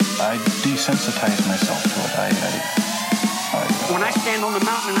I desensitize myself to it. When I stand on the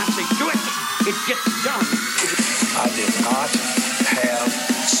mountain and I say, do it, it gets done. I did not have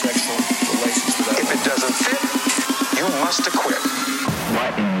sexual relations with that. If it doesn't fit, you must acquit.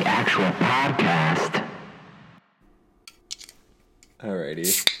 What in the actual podcast?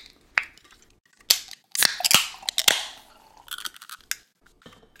 Alrighty.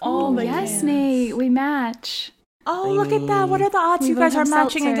 Oh, yes, Nate, we match. Oh, look at that. What are the odds you guys are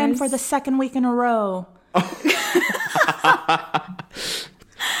matching again for the second week in a row?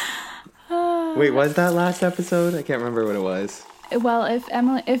 Wait, was that last episode? I can't remember what it was. Well, if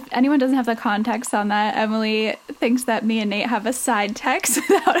anyone doesn't have the context on that, Emily thinks that me and Nate have a side text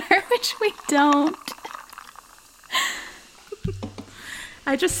without her, which we don't.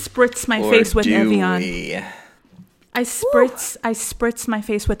 I just spritz my face with Evian. I spritz my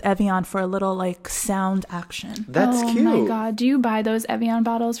face with Evian for a little like sound action. That's cute. Oh my god, do you buy those Evian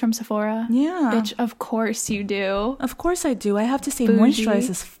bottles from Sephora? Yeah. Bitch, of course you do. Of course I do. I have to stay Bougie. moisturized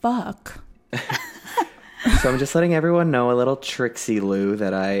as fuck. So I'm just letting everyone know a little tricksy Lou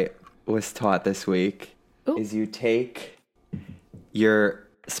that I was taught this week. Ooh. Is you take your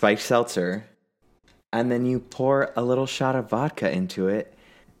spiked seltzer and then you pour a little shot of vodka into it,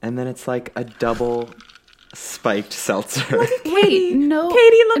 and then it's like a double spiked seltzer. Wait, no.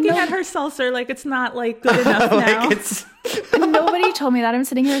 Katie looking at her seltzer like it's not like good enough now. Nobody told me that. I'm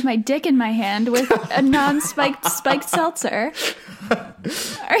sitting here with my dick in my hand with a spiked seltzer.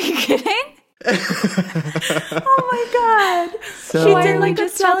 Are you kidding? Oh my god. So, She Why did are like you a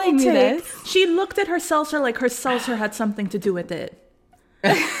just telling me double take. this? She looked at her seltzer like her seltzer had something to do with it.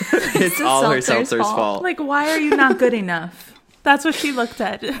 it's all her seltzer's seltzer's fault. fault. Like, why are you not good enough? That's what she looked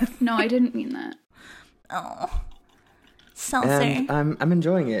at. No, I didn't mean that. Oh. Seltzer. And I'm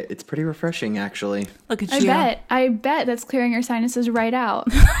enjoying it. It's pretty refreshing, actually. Look at you. I bet that's clearing your sinuses right out.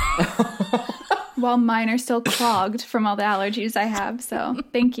 While mine are still clogged from all the allergies I have. So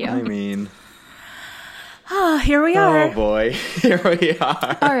thank you. I mean, Here we are. oh boy, here we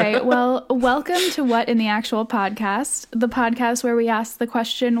are. All right. Well, welcome to What in the Actual Podcast, the podcast where we ask the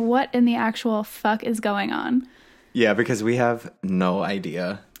question, what in the actual fuck is going on? Yeah, because we have no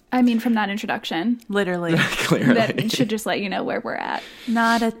idea. I mean, from that introduction, Literally. Clearly. that should just let you know where we're at.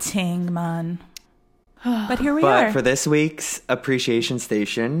 Not a ting, man. But here we But are. for this week's Appreciation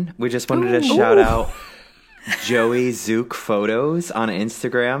Station, we just wanted to shout out Joey Zook Photos on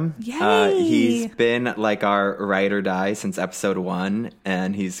Instagram. Yay. He's been like our ride or die since episode 1,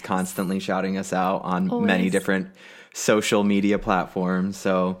 and he's constantly shouting us out on many Always. different social media platforms.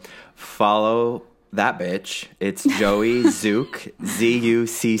 So follow that bitch. It's Joey Zook,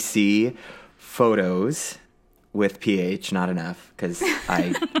 Zucc Photos with PH, not an F, because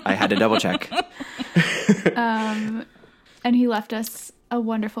I had to double check. And he left us a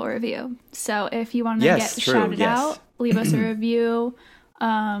wonderful review. So if you want to Yes, get true, shouted yes. out, leave us a review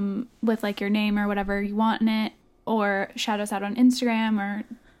with like your name or whatever you want in it, or shout us out on Instagram or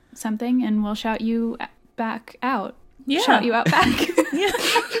something, and we'll shout you back out. Yeah. Shout you out back. Yeah.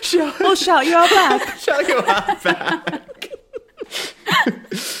 We'll shout you out back. Shout you out back.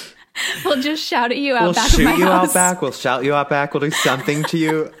 We'll just shout at you out We'll back of shoot my you house. out back. We'll shout you out back. We'll do something to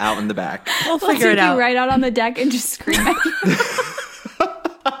you out in the back. We'll We'll figure take it out. you right out on the deck and just scream at you.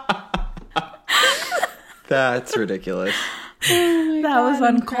 That's ridiculous. That was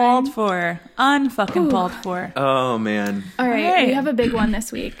uncalled for. Unfucking called for. Oh, man. All right, Alright. we have a big one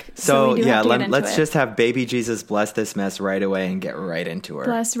this week. So, we do yeah, have to get into let's it. just have baby Jesus bless this mess right away and get right into her.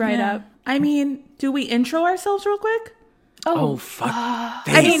 bless right Yeah. up. I mean, do we intro ourselves real quick? Oh, fuck.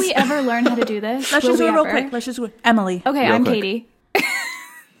 Will we ever learn how to do this? Let's Will just do we it real ever? quick. Let's just do it. Emily. Okay, Real I'm quick. Katie.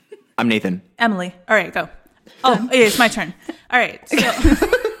 I'm Nathan. Emily. All right, go. Oh, it's my turn. All right. So.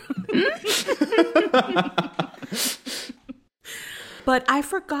 But I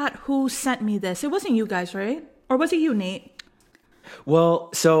forgot who sent me this. It wasn't you guys, right? Or was it you, Nate?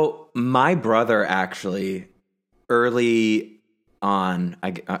 Well, so my brother actually early on,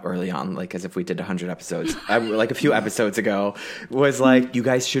 like as if we did 100 episodes, like a few episodes ago, was like, you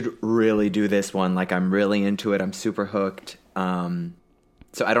guys should really do this one. Like, I'm really into it. I'm super hooked.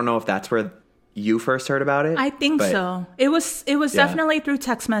 So I don't know if that's where you first heard about it. I think so. It was definitely through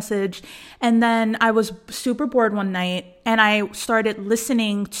text message. And then I was super bored one night and I started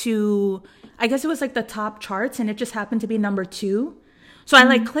listening to, I guess it was like the top charts, and it just happened to be number 2. So I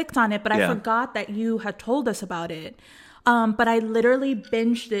like clicked on it, but I forgot that you had told us about it. But I literally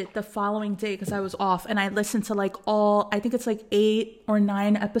binged it the following day because I was off, and I listened to like I think it's like 8 or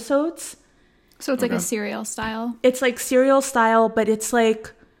 9 episodes. So it's like a serial style. It's like serial style, but it's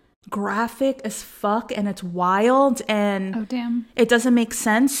like graphic as fuck, and it's wild, and Oh, damn. it doesn't make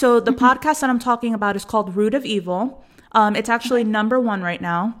sense. So the podcast that I'm talking about is called Root of Evil. It's actually #1 right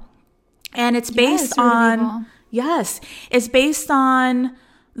now. And it's based on, it's based on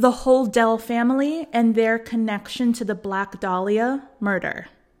the hodel family and their connection to the Black Dahlia murder.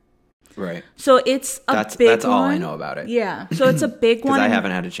 Right. So it's a big one. That's all I know about it. Yeah. So it's a big one. Because I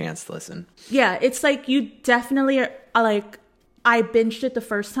haven't had a chance to listen. Yeah. It's like you definitely are like, I binged it the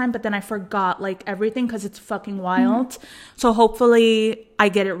first time, but then I forgot like everything because it's fucking wild. So hopefully I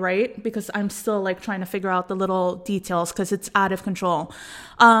get it right, because I'm still like trying to figure out the little details because it's out of control.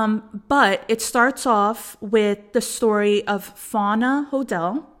 But it starts off with the story of Fauna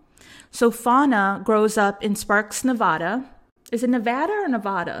Hodel. So Fauna grows up in Sparks, Nevada. Is it Nevada or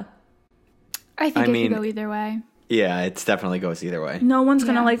Nevada? I think it could go either way. Yeah, it definitely goes either way. No one's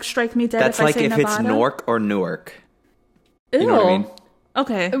going to like strike me dead That's if I like say if Nevada. it's Newark or Newark. Ew. You know what I mean?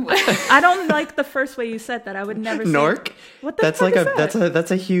 Okay. I don't like the first way you said that. I would never say Newark? What the That's fuck like is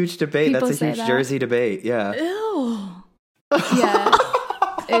that's a huge debate. People That's a say huge that. Jersey debate. Yeah. Ew. Yeah.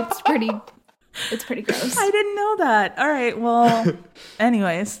 It's pretty gross. I didn't know that. All right. Well,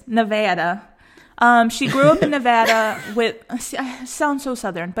 anyways, Nevada. She grew up in Nevada with, I sound so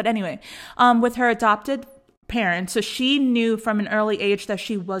Southern, but anyway, with her adopted parents. So she knew from an early age that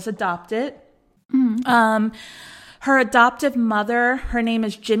she was adopted. Her adoptive mother, her name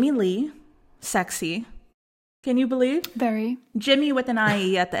is Jimmy Lee. Sexy. Can you believe? Very. Jimmy with an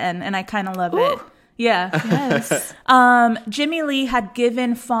IE at the end, and I kind of love it. Yeah. Yes. Jimmy Lee had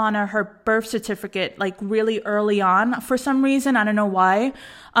given Fauna her birth certificate like really early on for some reason. I don't know why.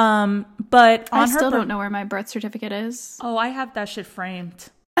 But on I still don't know where my birth certificate is. Oh, I have that shit framed.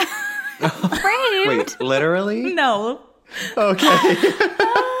 Framed? Wait, literally? No. Okay.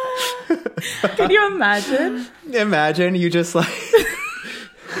 Can you imagine? Imagine you just like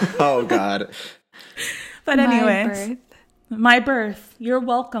oh God. But My anyway, birth. my birth. You're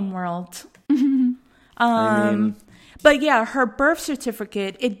welcome, world. I mean, But yeah, her birth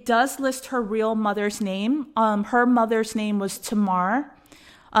certificate, it does list her real mother's name. Her mother's name was Tamar.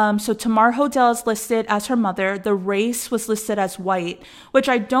 So Tamar Hodel is listed as her mother. The race was listed as white, which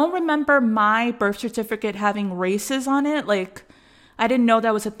I don't remember my birth certificate having races on it. Like, I didn't know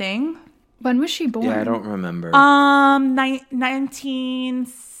that was a thing. When was she born? yeah, I don't remember.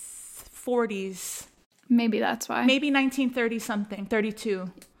 1940s. Maybe that's why. Maybe 1930 something,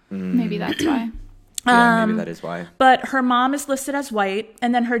 32. Maybe that's why. Yeah, maybe that is why. But her mom is listed as white,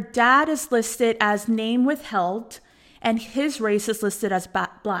 and then her dad is listed as name withheld, and his race is listed as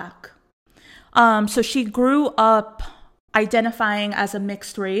black. So she grew up identifying as a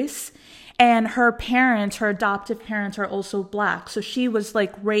mixed race, and her parents, her adoptive parents, are also black. So she was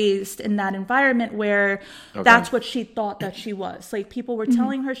like raised in that environment where that's what she thought that she was. Like people were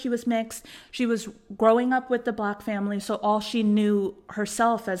telling her she was mixed. She was growing up with the black family, so all she knew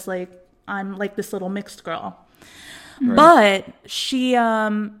herself as like, I'm like this little mixed girl. Right. But she,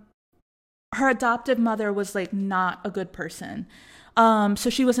 her adoptive mother was like not a good person.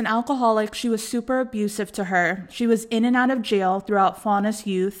 So she was an alcoholic. She was super abusive to her. She was in and out of jail throughout Fauna's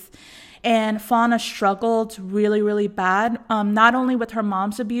youth. And Fauna struggled really, really bad, not only with her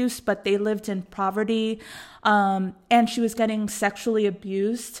mom's abuse, but they lived in poverty. And she was getting sexually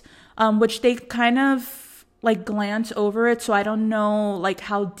abused, which they kind of like glance over it. So I don't know like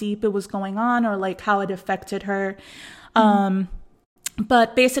how deep it was going on or like how it affected her.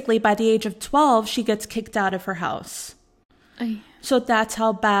 But basically by the age of 12, she gets kicked out of her house. Aye. So that's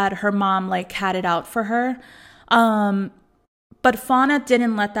how bad her mom like had it out for her. But Fauna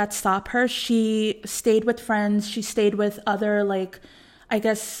didn't let that stop her. She stayed with friends. She stayed with other, like, I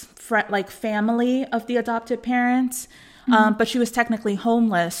guess, like family of the adopted parents. But she was technically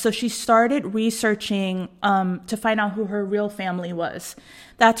homeless. So she started researching to find out who her real family was.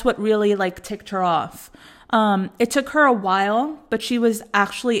 That's what really, like, ticked her off. It took her a while, but she was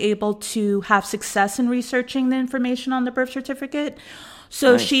actually able to have success in researching the information on the birth certificate.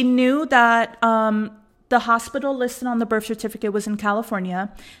 So nice. She knew that the hospital listed on the birth certificate was in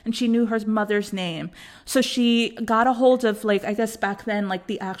California, and she knew her mother's name. So she got a hold of, like, I guess back then, like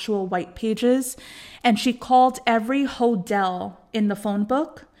the actual white pages, and she called every hodel in the phone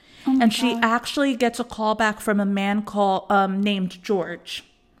book. Oh and she actually gets a call back from a man named George.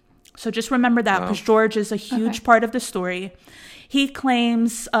 So just remember that, because George is a huge part of the story. He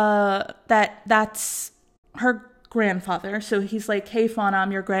claims that that's her grandfather. So he's like, hey, Fauna,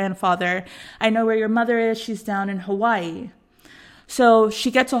 I'm your grandfather. I know where your mother is. She's down in Hawaii. So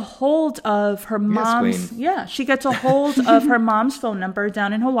she gets a hold of her mom's. Yeah, she gets a hold of her mom's phone number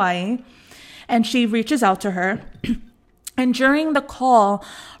down in Hawaii, and she reaches out to her. And during the call,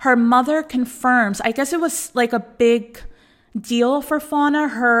 her mother confirms, I guess it was like a big deal for Fauna,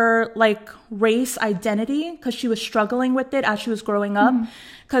 her like race identity, because she was struggling with it as she was growing up.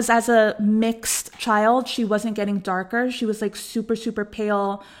 Because as a mixed child, she wasn't getting darker. She was like super, super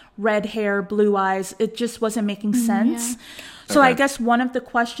pale, red hair, blue eyes. It just wasn't making sense. So I guess one of the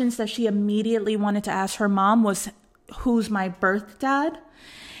questions that she immediately wanted to ask her mom was, who's my birth dad?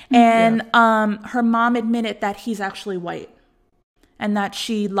 And her mom admitted that he's actually white and that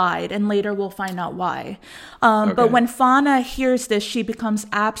she lied. And later we'll find out why. But when Fauna hears this, she becomes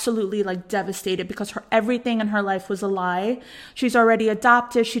absolutely like devastated because everything in her life was a lie. She's already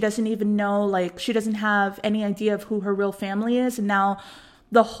adopted. She doesn't even know, like, she doesn't have any idea of who her real family is. And now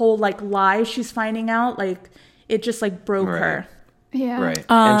the whole like lie she's finding out, like, it just like broke her. Yeah. Right.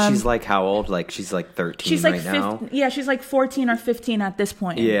 And she's like how old? Like she's like 13 she's like right now? Yeah, she's like 14 or 15 at this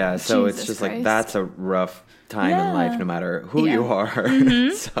point. Yeah, so Jesus it's just Christ. like that's a rough time in life no matter who you are.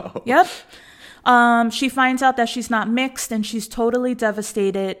 So Yep. She finds out that she's not mixed and she's totally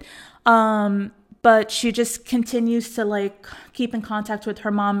devastated. But she just continues to like keep in contact with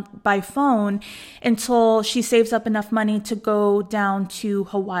her mom by phone until she saves up enough money to go down to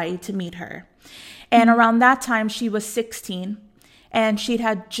Hawaii to meet her. And around that time, she was 16 and she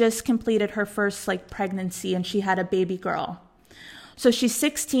had just completed her first like pregnancy and she had a baby girl. So she's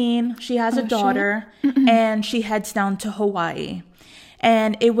 16, she has a daughter, and she heads down to Hawaii.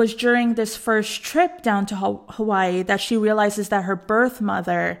 And it was during this first trip down to Hawaii that she realizes that her birth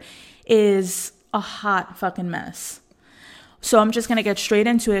mother is a hot fucking mess. So I'm just going to get straight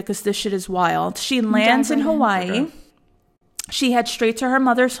into it because this shit is wild. She lands in Hawaii. She heads straight to her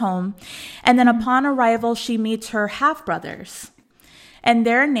mother's home. And then upon arrival, she meets her half-brothers. And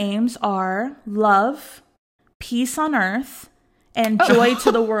their names are Love, Peace on Earth, and Joy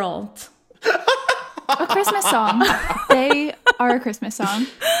to the World. A Christmas song. They are a Christmas song.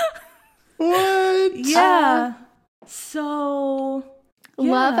 what? Yeah. So...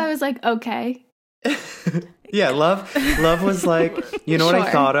 Love, I was like, okay. Yeah, love was like, you know what I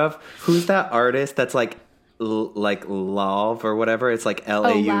Sure. thought of? Who's that artist that's like like Lauv or whatever? It's like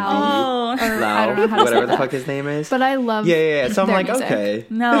Lauv. Oh. Or I don't know how to whatever say the that. fuck his name is. But I love yeah. So I'm their like, music. okay.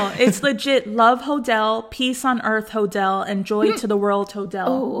 No, it's legit Love Hodel, Peace on Earth Hodel, and Joy to the World Hodel.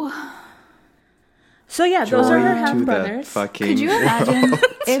 Oh. So yeah, those Joy are her to the half-brothers. fucking Could you imagine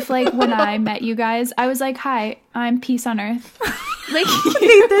if, like, when I met you guys, I was like, hi, I'm Peace on Earth. Like,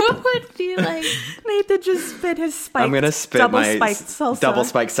 you would be like... Nathan just spit his spiked, I'm gonna spit double my spiked salsa. double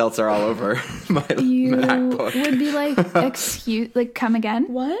spiked seltzer all over my You MacBook. would be like, excuse, like, come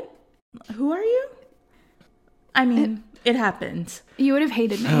again? What? Who are you? I mean, it happened. You would have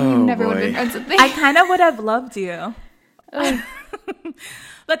hated me. Oh, You never would have boy. been friends with me. I kind of would have loved you.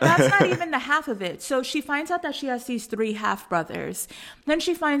 But that's not even the half of it. So she finds out that she has these 3 half-brothers. Then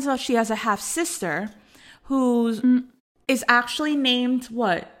she finds out she has a half-sister who is actually named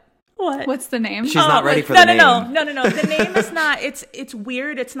what? What? What's the name? She's not ready for the name. No. The name is not, it's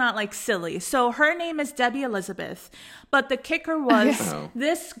weird. It's not like silly. So her name is Debbie Elizabeth. But the kicker was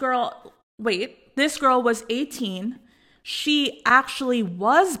this girl was 18. She actually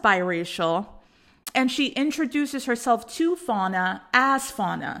was biracial. And she introduces herself to Fauna as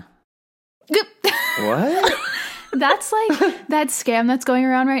Fauna. What? That's like that scam that's going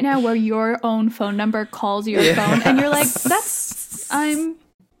around right now where your own phone number calls your phone and you're like, it's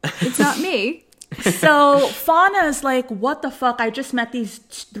not me. So Fauna is like, what the fuck? I just met these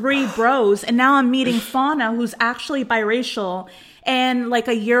 3 bros and now I'm meeting Fauna who's actually biracial and like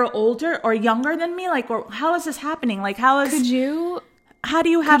a year older or younger than me. Like, or how is this happening? Like, how do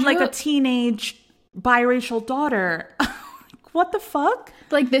you have like a teenage biracial daughter? What the fuck?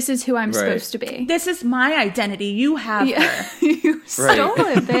 Like, this is who I'm supposed to be. This is my identity. You have her. You stole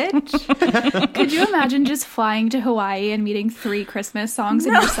it, bitch. Could you imagine just flying to Hawaii and meeting 3 Christmas songs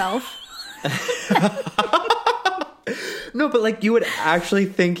in yourself? No, but like you would actually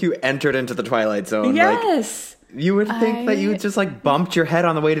think you entered into the Twilight Zone. Yes. Like, you would think that you just like bumped your head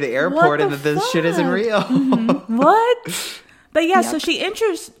on the way to the airport and that this shit isn't real. What? But yeah, so she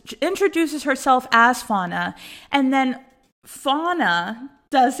introduces herself as Fauna, and then Fauna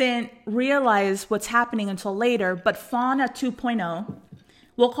doesn't realize what's happening until later, but Fauna 2.0,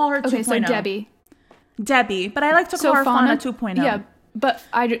 we'll call her 2.0. Okay, so Debbie, but I like to call her Fauna 2.0. Yeah, but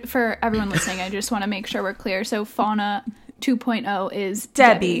for everyone listening, I just want to make sure we're clear. So Fauna 2.0 is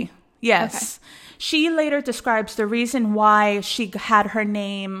Debbie. Yes. Okay. She later describes the reason why she had her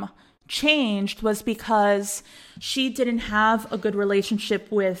name changed was because she didn't have a good relationship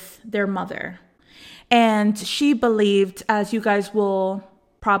with their mother. And she believed, as you guys will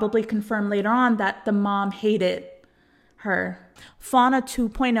probably confirm later on, that the mom hated Fauna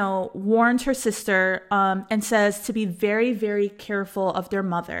 2.0 warns her sister and says to be very, very careful of their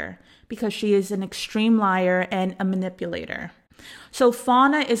mother because she is an extreme liar and a manipulator. So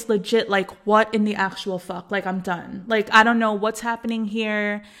Fauna is legit like, what in the actual fuck? Like, I'm done. Like, I don't know what's happening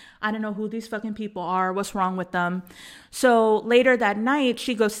here. I don't know who these fucking people are. What's wrong with them? So later that night,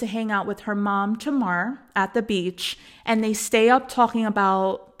 she goes to hang out with her mom, Tamar, at the beach. And they stay up talking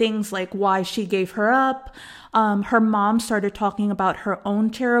about things like why she gave her up. Her mom started talking about her own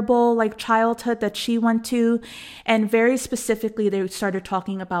terrible like childhood that she went to. And very specifically, they started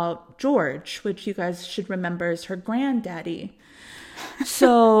talking about George, which you guys should remember is her granddaddy.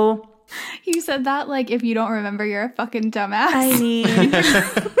 So... You said that like if you don't remember, you're a fucking dumbass.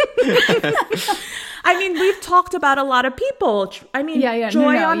 I mean, we've talked about a lot of people. I mean,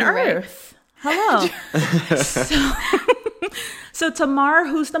 joy on earth. Right. Hello. So Tamar,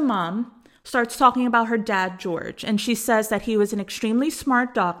 who's the mom, starts talking about her dad, George. And she says that he was an extremely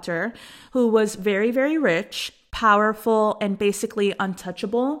smart doctor who was very, very rich, powerful, and basically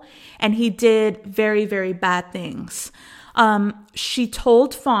untouchable. And he did very, very bad things. She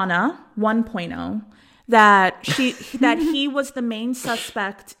told Fauna 1.0 that he was the main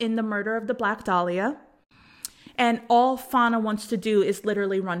suspect in the murder of the Black Dahlia. And all Fauna wants to do is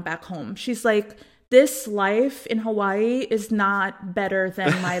literally run back home. She's like, this life in Hawaii is not better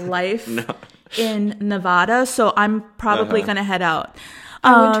than my life in Nevada. So I'm probably going to head out.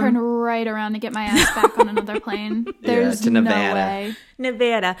 I would turn right around to get my ass back on another plane. There's no way.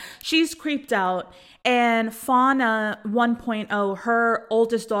 Nevada. She's creeped out. And Fauna 1.0, her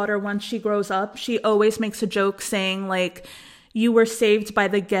oldest daughter, once she grows up, she always makes a joke saying, like, you were saved by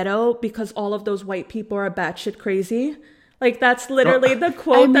the ghetto because all of those white people are batshit crazy. Like, that's literally the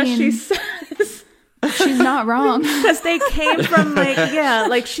quote that she says. She's not wrong. Because they came from,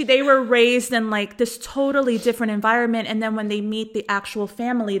 like, they were raised in, like, this totally different environment. And then when they meet the actual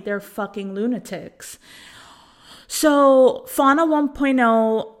family, they're fucking lunatics. So Fauna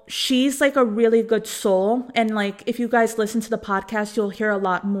 1.0, she's like a really good soul. And like, if you guys listen to the podcast, you'll hear a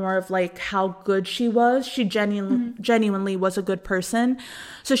lot more of like how good she was. She genuinely was a good person.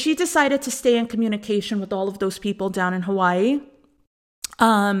 So she decided to stay in communication with all of those people down in Hawaii.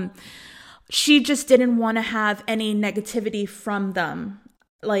 She just didn't want to have any negativity from them.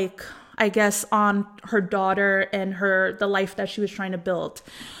 Like, I guess on her daughter and the life that she was trying to build.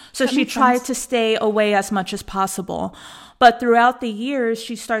 So she tried to stay away as much as possible. But throughout the years,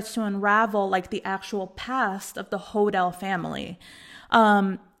 she starts to unravel like the actual past of the Hodel family.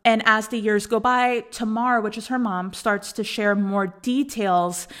 And as the years go by, Tamar, which is her mom, starts to share more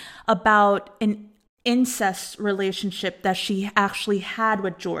details about an incest relationship that she actually had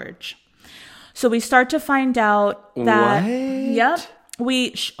with George. So we start to find out that... What? Yep.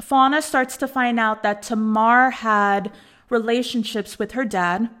 Fauna starts to find out that Tamar had relationships with her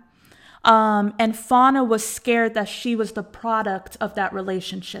dad. And Fauna was scared that she was the product of that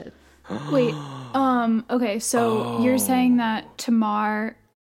relationship. Wait, okay, so you're saying that Tamar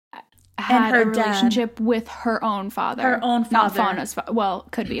had a relationship with her own father. Her own father. Not Fauna's father. Well,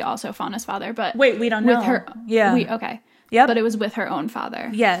 could be also Fauna's father, but... Wait, we don't know. With her... Yeah. Okay. Yep. But it was with her own father.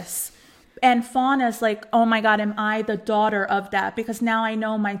 Yes. And Fauna's like, oh my God, am I the daughter of that? Because now I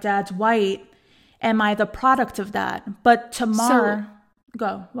know my dad's white. Am I the product of that? But Tamar...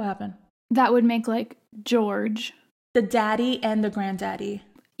 Go. What happened? That would make like George. The daddy and the granddaddy.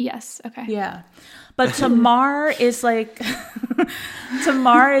 Yes. Okay. Yeah. But Tamar is like...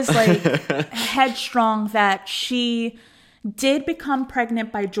 Tamar is like headstrong that she did become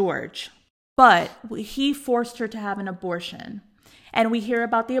pregnant by George. But he forced her to have an abortion. And we hear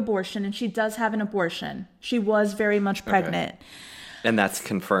about the abortion, and she does have an abortion. She was very much pregnant. Okay. And that's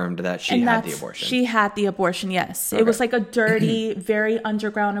confirmed that she had the abortion. She had the abortion, yes. Okay. It was like a dirty, very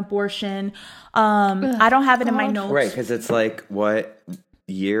underground abortion. I don't have it in my notes. Right, because it's like, what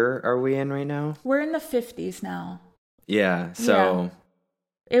year are we in right now? We're in the 50s now. Yeah, so... Yeah.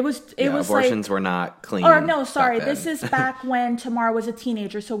 It was abortions were not clean. Or no, sorry. This is back when Tamar was a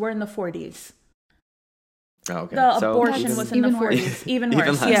teenager, so we're in the 40s. Oh, okay. The abortion was in the 40s. Even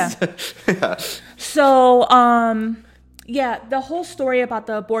worse. Less. Yeah. So, the whole story about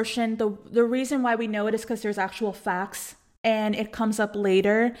the abortion, the reason why we know it is because there's actual facts and it comes up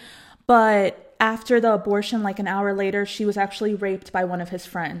later. But after the abortion, like an hour later, she was actually raped by one of his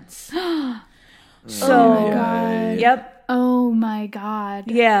friends. So, oh my God. Yep. Oh my God.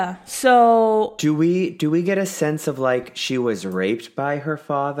 Yeah. So do we get a sense of like she was raped by her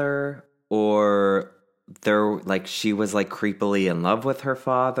father, or she was like creepily in love with her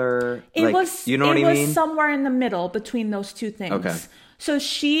father? It was, you know what I mean? It was somewhere in the middle between those two things. Okay. So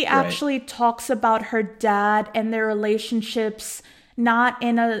she actually talks about her dad and their relationships not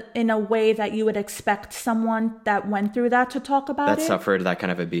in a way that you would expect someone that went through that to talk about that it. suffered that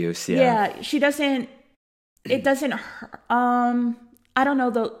kind of abuse. Yeah, she doesn't. It doesn't. I don't know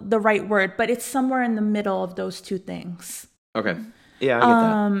the right word, but it's somewhere in the middle of those two things. Okay. Yeah, I get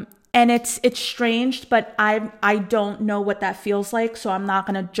that. And it's strange, but I don't know what that feels like, so I'm not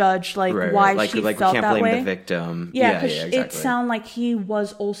gonna judge why she felt we can't that blame way. the victim. Yeah, because exactly. it sounded like he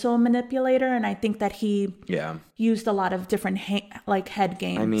was also a manipulator, and I think that he used a lot of different head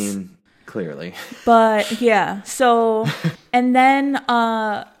games. I mean, clearly. But yeah, so and then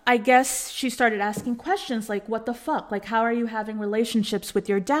I guess she started asking questions like, "What the fuck? Like, how are you having relationships with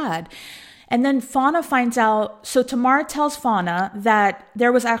your dad?" And then Fauna finds out, so Tamar tells Fauna that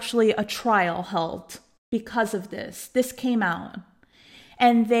there was actually a trial held because of this. This came out.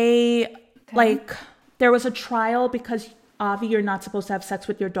 And there was a trial because, Avi, you're not supposed to have sex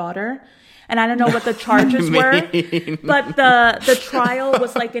with your daughter. And I don't know what the charges were, but the trial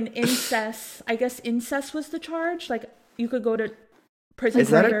was like an incest. I guess incest was the charge. Like, you could go to prison. Is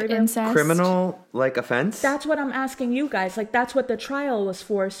that a incest? Criminal offense? That's what I'm asking you guys. Like, that's what the trial was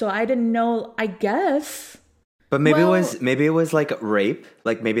for. So I didn't know. I guess. But maybe it was like rape.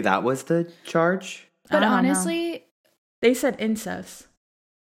 Like maybe that was the charge. But honestly, they said incest.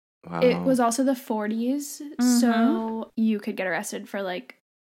 Wow. It was also the 40s, so you could get arrested for like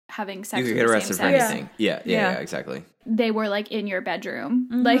having sex. You could with get the arrested for same sex. anything. Yeah, exactly. They were like in your bedroom.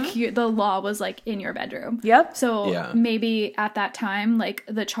 Like the law was like in your bedroom. Yep. So maybe at that time, like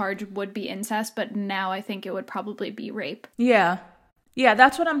the charge would be incest, but now I think it would probably be rape. Yeah. Yeah,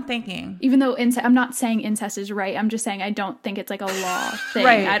 that's what I'm thinking. Even though I'm not saying incest is right. I'm just saying I don't think it's like a law thing.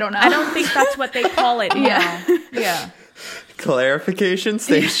 Right. I don't know. I don't think that's what they call it. Yeah. Yeah. Clarification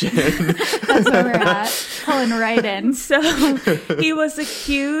station. That's where we're at. Pulling right in. So he was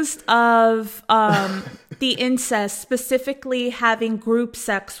accused of the incest, specifically having group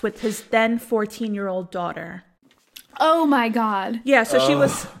sex with his then 14-year-old daughter. Oh my God. Yeah, so she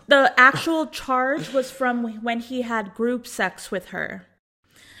was, the actual charge was from when he had group sex with her.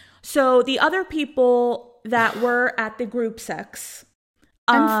 So the other people that were at the group sex,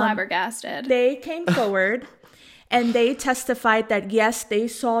 I'm flabbergasted. they came forward and they testified that yes, they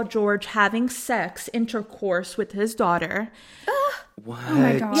saw George having intercourse with his daughter. What? Oh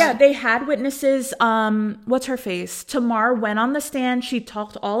my God. Yeah, they had witnesses. What's her face? Tamar went on the stand. She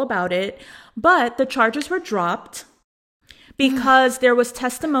talked all about it, but the charges were dropped because there was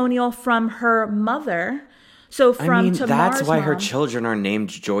testimonial from her mother. So from Tamar's that's why mom, her children are named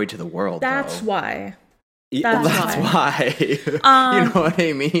Joy to the World. That's though. why. That's why. You know what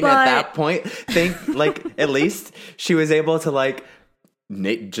I mean? At that point, at least she was able to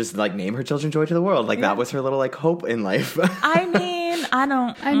just name her children Joy to the World. That was her little hope in life. I mean, I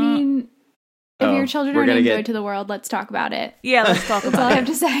don't. I mean, if your children are named Joy to the World, let's talk about it. Yeah, let's talk about it.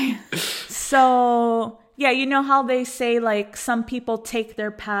 That's all I have to say. So, yeah, you know how they say some people take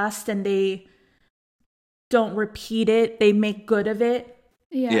their past and they don't repeat it, they make good of it.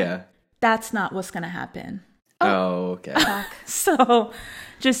 Yeah. That's not what's going to happen. Oh, okay. So,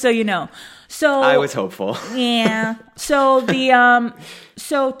 just so you know. So I was hopeful. Yeah. So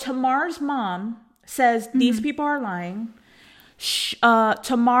so Tamar's mom says these people are lying.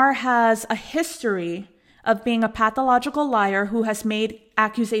 Tamar has a history of being a pathological liar who has made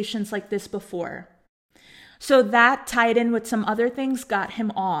accusations like this before. So that tied in with some other things, got him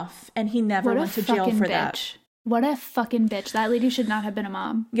off, and he never went to jail for that. What a fucking bitch. That lady should not have been a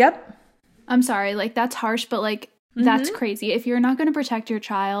mom. Yep. I'm sorry, that's harsh, but that's crazy. If you're not going to protect your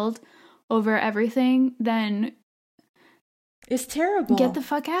child over everything, then it's terrible. Get the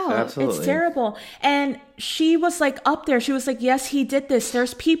fuck out. Absolutely. It's terrible. And she was up there. She was like, yes, he did this.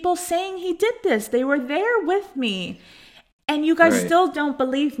 There's people saying he did this. They were there with me. And you guys still don't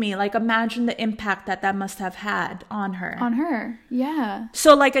believe me. Imagine the impact that must have had on her. On her, yeah.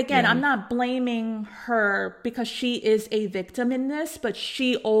 So, again, I'm not blaming her because she is a victim in this, but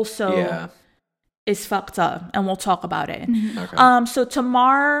she also is fucked up, and we'll talk about it. Mm-hmm. Okay. So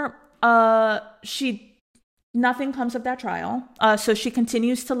Tamar, nothing comes of that trial. So she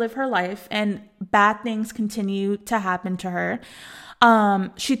continues to live her life, and bad things continue to happen to her.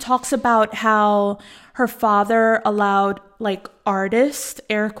 She talks about how her father allowed artists,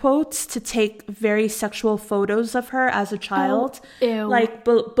 air quotes, to take very sexual photos of her as a child. Oh,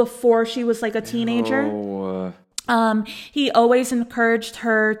 ew. Before she was a teenager. Oh. He always encouraged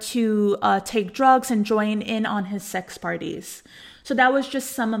her to take drugs and join in on his sex parties. So that was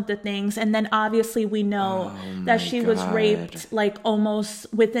just some of the things. And then obviously we know that she was raped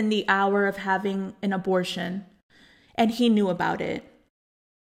almost within the hour of having an abortion. And he knew about it.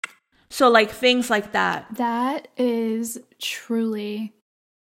 So like things like that. That is truly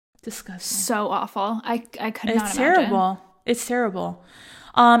Disgusting. so awful. I could not imagine. It's terrible. It's terrible.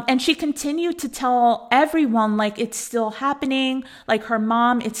 And she continued to tell everyone, like, it's still happening, like her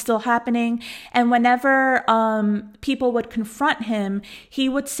mom, it's still happening. And whenever people would confront him, he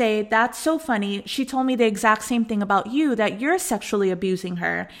would say, that's so funny. She told me the exact same thing about you, that you're sexually abusing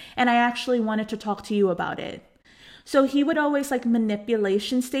her. And I actually wanted to talk to you about it. So he would always like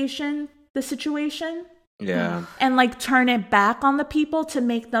manipulation station the situation. Yeah. And like turn it back on the people to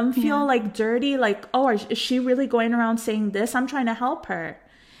make them feel like dirty. Like, oh, is she really going around saying this? I'm trying to help her.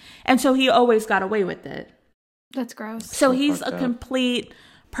 And so he always got away with it. That's gross. So he's a complete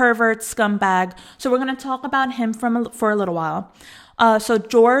pervert scumbag. So we're going to talk about him for a little while. So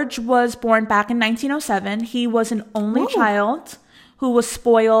George was born back in 1907. He was an only child who was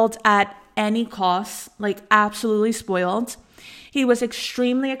spoiled at any cost, like absolutely spoiled. He was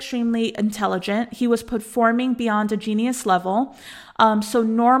extremely, extremely intelligent. He was performing beyond a genius level. So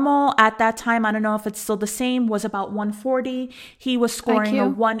normal at that time, I don't know if it's still the same, was about 140. He was scoring IQ? a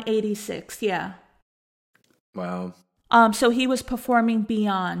 186. Yeah. Wow. So he was performing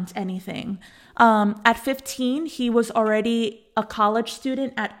beyond anything. At 15, he was already a college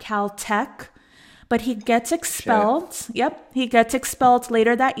student at Caltech, but he gets expelled. Shit. Yep. He gets expelled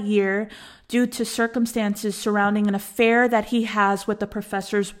later that year due to circumstances surrounding an affair that he has with the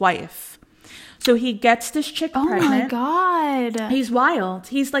professor's wife. So he gets this chick pregnant. Oh my God. He's wild.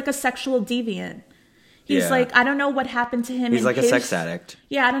 He's like a sexual deviant. He's like, I don't know what happened to him. He's like a sex addict.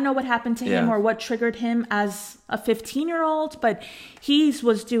 Yeah, I don't know what happened to him or what triggered him as a 15-year-old, but he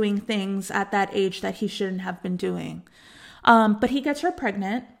was doing things at that age that he shouldn't have been doing. But he gets her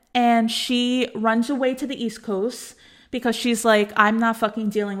pregnant and she runs away to the East Coast because she's like, I'm not fucking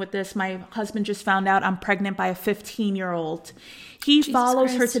dealing with this. My husband just found out I'm pregnant by a 15-year-old. He Jesus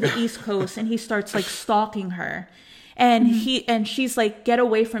follows Christ. her to the East Coast and he starts like stalking her. And she's like, get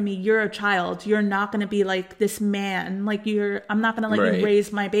away from me. You're a child. You're not going to be like this man. Like I'm not going to let you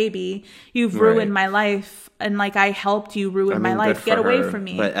raise my baby. You've ruined my life. And like, I helped you ruin my life. Get away from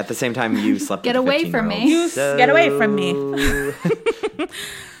me. But at the same time, you slept Get with a away from 15-year-old. me. Get away from me.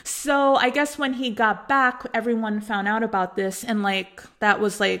 So I guess when he got back, everyone found out about this. And like, that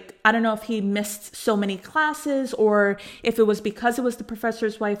was like, I don't know if he missed so many classes or if it was because it was the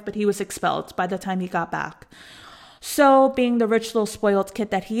professor's wife, but he was expelled by the time he got back. So being the rich little spoiled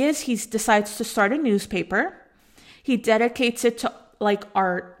kid that he is, he decides to start a newspaper. He dedicates it to like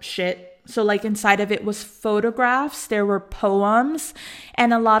art shit. So like inside of it was photographs, there were poems,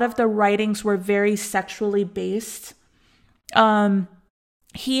 and a lot of the writings were very sexually based.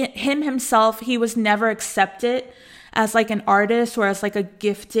 Himself, he was never accepted as like an artist or as like a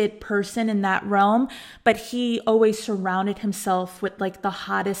gifted person in that realm, but he always surrounded himself with like the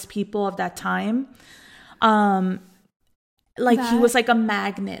hottest people of that time. He was like a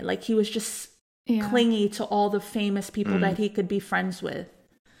magnet. Like he was just clingy to all the famous people that he could be friends with.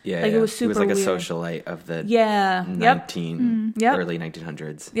 Yeah, like it was super he was like weird. A socialite of the early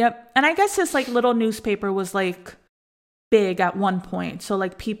 1900s. Yep. And I guess his like little newspaper was like big at one point. So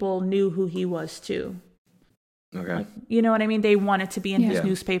like people knew who he was too. Okay. Like, you know what I mean? They wanted to be in his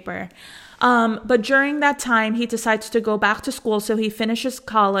newspaper. But during that time, he decides to go back to school. So he finishes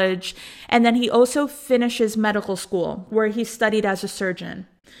college and then he also finishes medical school where he studied as a surgeon.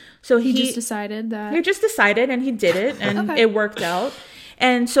 So he just decided that. He just decided and he did it and it worked out.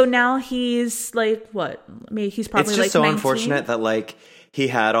 And so now he's like, what? I mean, he's probably like 19. It's just so unfortunate that like he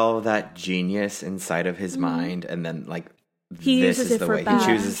had all of that genius inside of his mind and then like this is the way he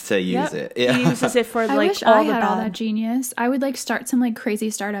chooses to use it. Yeah. He uses it for like I wish all I the had bad. all that genius. I would like start some like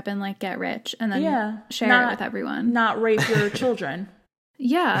crazy startup and like get rich and then share it with everyone. Not rape your children.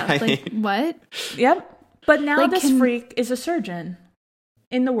 Yeah. Like what? Yep. But now like, this freak is a surgeon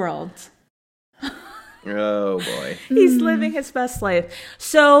in the world. Oh boy. He's living his best life.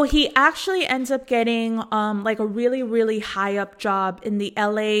 So he actually ends up getting like a really, really high up job in the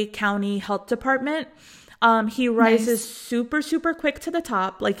LA County Health Department. He rises super, super quick to the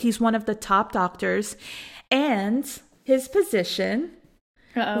top. Like he's one of the top doctors. And his position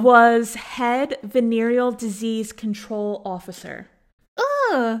was head venereal disease control officer.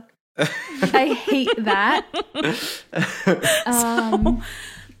 Ugh. I hate that.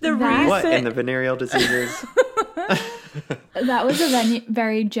 What in the venereal diseases? That was a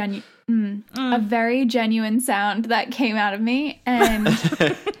very genuine sound that came out of me, and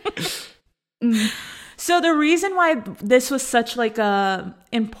So the reason why this was such like a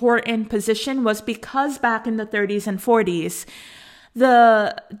important position was because back in the 30s and 40s,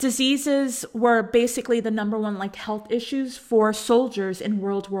 The diseases were basically the number one like health issues for soldiers in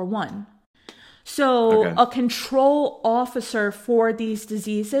World War I. So a control officer for these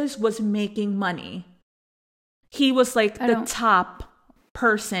diseases was making money. He was like the top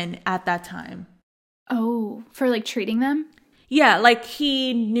person at that time. Oh, for like treating them? Yeah, like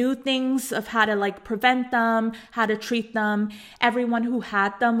he knew things of how to like prevent them, how to treat them. Everyone who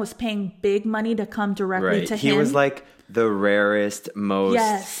had them was paying big money to come directly to him. He was like the rarest,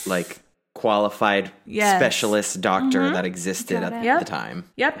 most like qualified specialist doctor that existed at the time.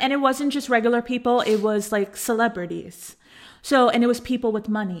 Yep, and it wasn't just regular people, it was like celebrities. So, and it was people with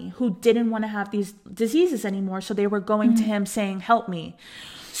money who didn't want to have these diseases anymore, so they were going to him saying, "Help me."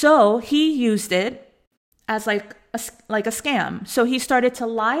 So, he used it as like a scam. So he started to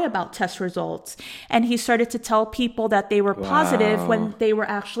lie about test results, and he started to tell people that they were positive when they were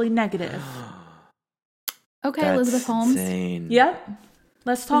actually negative. Okay, That's Elizabeth Holmes. Insane. Yep.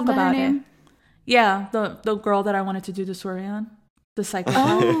 Let's talk Isn't that about her it. name? Yeah, the girl that I wanted to do the story on. The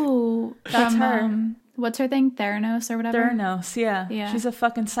psychopath. Oh, That's from, her. What's her thing? Theranos or whatever? Theranos, yeah. She's a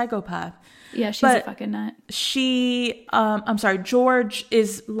fucking psychopath. Yeah, she's a fucking nut. She, George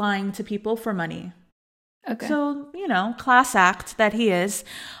is lying to people for money. Okay. So, class act that he is.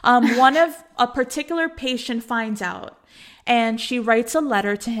 A particular patient finds out, and she writes a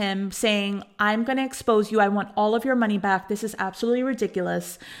letter to him saying, "I'm going to expose you. I want all of your money back. This is absolutely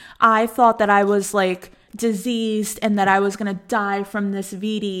ridiculous. I thought that I was like diseased and that I was going to die from this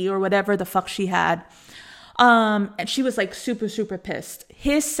VD or whatever the fuck she had." And she was like super, super pissed.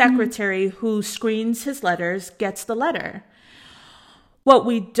 His secretary, who screens his letters, gets the letter. What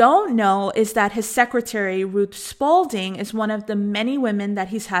we don't know is that his secretary, Ruth Spaulding, is one of the many women that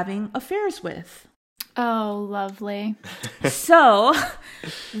he's having affairs with. Oh, lovely. So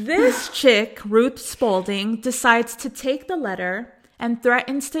this chick, Ruth Spaulding, decides to take the letter and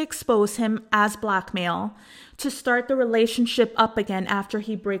threatens to expose him as blackmail to start the relationship up again after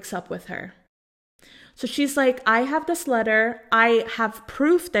he breaks up with her. So she's like, "I have this letter. I have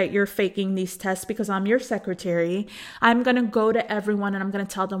proof that you're faking these tests because I'm your secretary. I'm going to go to everyone and I'm going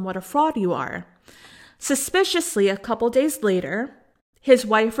to tell them what a fraud you are." Suspiciously, a couple days later, his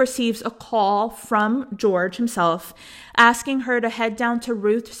wife receives a call from George himself asking her to head down to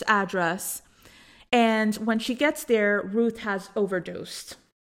Ruth's address. And when she gets there, Ruth has overdosed.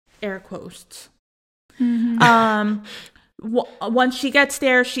 Air quotes. Once she gets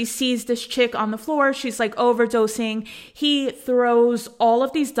there, she sees this chick on the floor. She's like overdosing. He throws all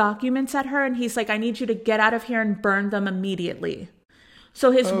of these documents at her and he's like, "I need you to get out of here and burn them immediately." So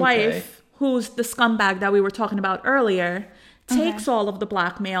his wife, who's the scumbag that we were talking about earlier, takes all of the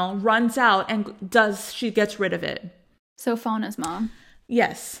blackmail, runs out, and she gets rid of it. So phone his mom.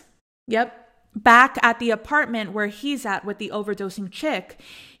 Yes. Yep. Back at the apartment where he's at with the overdosing chick,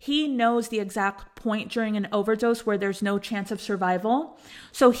 he knows the exact point during an overdose where there's no chance of survival.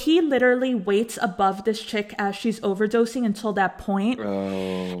 So he literally waits above this chick as she's overdosing until that point.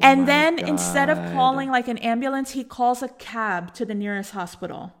 And then instead of calling like an ambulance, he calls a cab to the nearest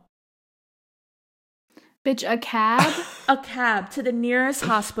hospital. Bitch, a cab? A cab to the nearest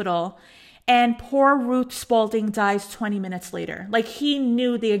hospital. And poor Ruth Spaulding dies 20 minutes later. Like, he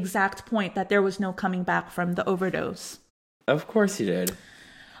knew the exact point that there was no coming back from the overdose. Of course he did.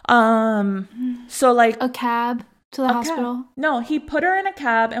 So like a cab to the hospital? Cab. No, he put her in a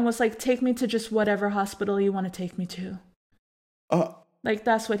cab and was like, "Take me to just whatever hospital you want to take me to." Like,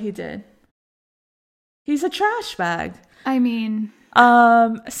 that's what he did. He's a trash bag. I mean...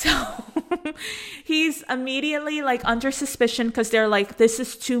 So he's immediately like under suspicion because they're like, "This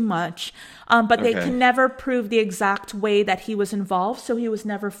is too much." But they can never prove the exact way that he was involved, so he was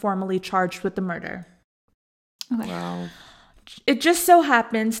never formally charged with the murder. Okay. Wow. It just so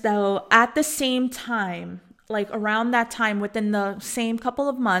happens, though, at the same time, like around that time, within the same couple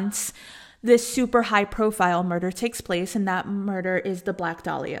of months, this super high profile murder takes place, and that murder is the Black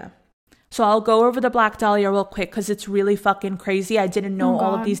Dahlia. So I'll go over the Black Dahlia real quick because it's really fucking crazy. I didn't know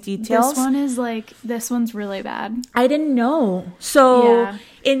all of these details. This one's really bad. I didn't know. So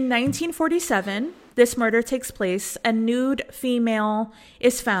in 1947, this murder takes place. A nude female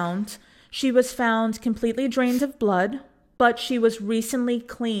is found. She was found completely drained of blood, but she was recently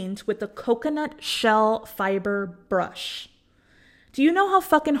cleaned with a coconut shell fiber brush. Do you know how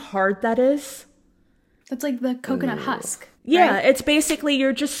fucking hard that is? It's like the coconut husk. Yeah, right? It's basically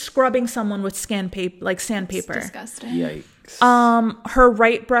you're just scrubbing someone with sandpaper. It's disgusting. Yikes. Her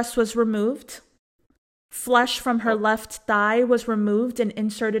right breast was removed. Flesh from her left thigh was removed and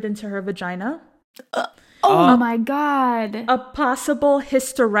inserted into her vagina. Oh my God. A possible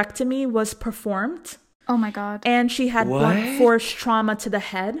hysterectomy was performed. Oh my God. And she had blunt force trauma to the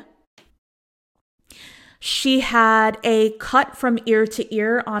head. She had a cut from ear to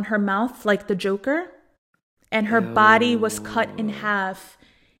ear on her mouth, like the Joker. And her body was cut in half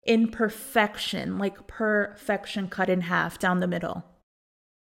in perfection, like perfection cut in half down the middle.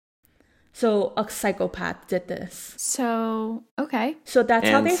 So a psychopath did this. So, okay. So that's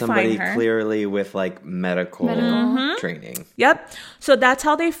how they find her. Somebody clearly with like medical training. Yep. So that's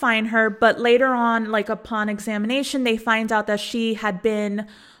how they find her. But later on, like upon examination, they find out that she had been,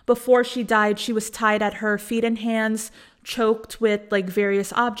 before she died, she was tied at her feet and hands, choked with like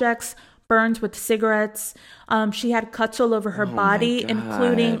various objects, burned with cigarettes. She had cuts all over her body,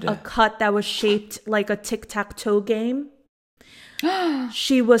 including a cut that was shaped like a tic-tac-toe game.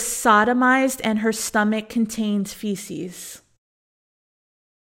 She was sodomized and her stomach contained feces.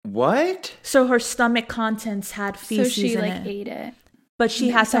 What? So her stomach contents had feces in it. So she like ate it. But she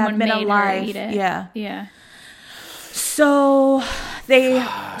has to have been alive. Eat it. Yeah. Yeah. So they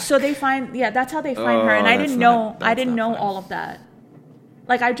find, that's how they find her. And I didn't know all of that.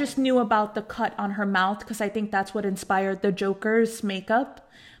 Like I just knew about the cut on her mouth because I think that's what inspired the Joker's makeup.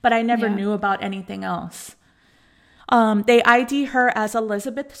 But I never knew about anything else. They ID her as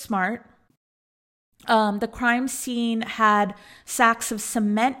Elizabeth Smart. The crime scene had sacks of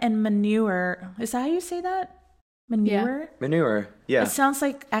cement and manure. Is that how you say that? Manure? Yeah. Manure, yeah. It sounds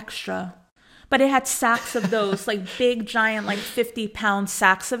like extra. But it had sacks of those, like big, giant, like 50-pound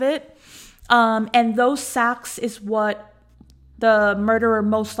sacks of it. And those sacks is what the murderer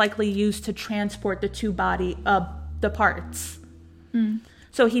most likely used to transport the the parts.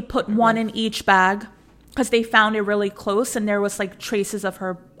 So he put one in each bag. Because they found it really close and there was like traces of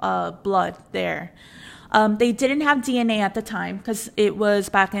her blood there. They didn't have DNA at the time because it was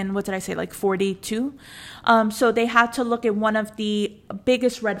back in, what did I say, like 42. So they had to look at one of the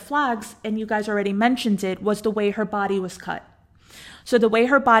biggest red flags, and you guys already mentioned it, was the way her body was cut. So the way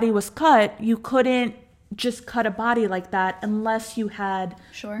her body was cut, you couldn't just cut a body like that unless you had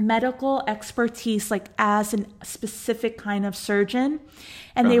medical expertise, like as a specific kind of surgeon.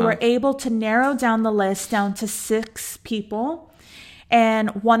 And they were able to narrow down the list down to 6 people.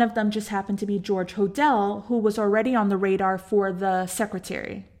 And one of them just happened to be George Hodel, who was already on the radar for the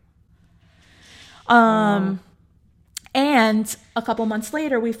secretary. And a couple months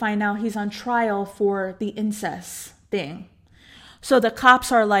later, we find out he's on trial for the incest thing. So the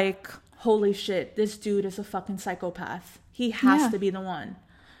cops are like, holy shit, this dude is a fucking psychopath. He has to be the one.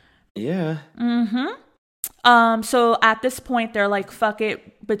 Yeah. So at this point, they're like, fuck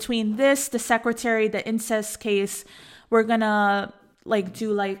it. Between this, the secretary, the incest case, we're gonna like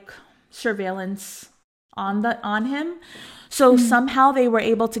do like surveillance on him. So somehow they were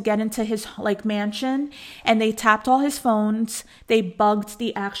able to get into his like mansion and they tapped all his phones. They bugged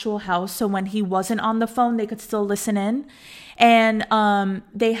the actual house. So when he wasn't on the phone, they could still listen in. And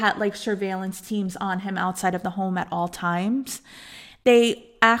they had like surveillance teams on him outside of the home at all times. They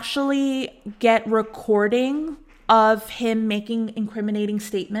actually get recording of him making incriminating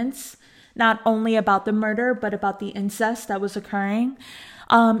statements, not only about the murder, but about the incest that was occurring.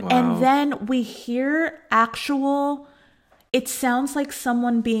 And then we hear it sounds like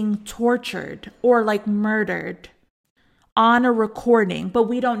someone being tortured or like murdered on a recording, but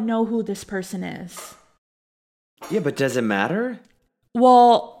we don't know who this person is. Yeah, but does it matter?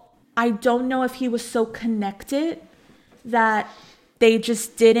 Well, I don't know if he was so connected that they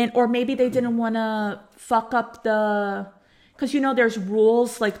just didn't, or maybe they didn't want to fuck up because there's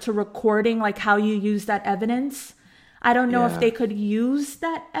rules like to recording, like how you use that evidence. I don't know if they could use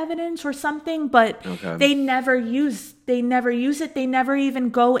that evidence or something, but they never use it. They never even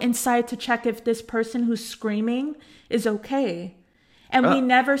go inside to check if this person who's screaming is okay. And we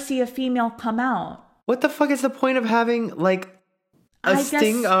never see a female come out. What the fuck is the point of having like a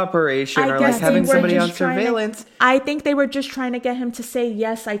sting operation or like having somebody on surveillance? I think they were just trying to get him to say,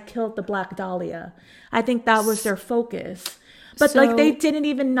 yes, I killed the Black Dahlia. I think that was their focus. But like they didn't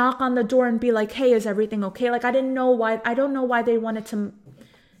even knock on the door and be like, hey, is everything okay? Like I don't know why they wanted to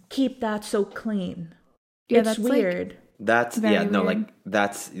keep that so clean. Yeah, it's weird. Like, that's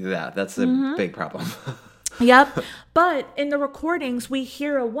weird. That's a big problem. Yep. But in the recordings, we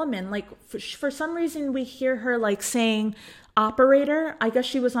hear a woman, like for some reason, we hear her like saying operator. I guess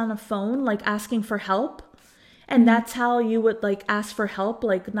she was on a phone, like asking for help. And that's how you would like ask for help.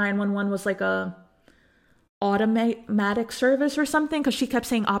 Like 911 was like a automatic service or something, because she kept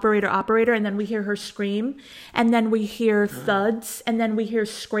saying operator, operator. And then we hear her scream, and then we hear thuds, and then we hear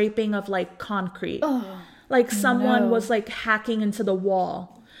scraping of like concrete. Like someone was like hacking into the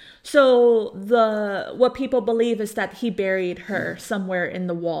wall. So what people believe is that he buried her somewhere in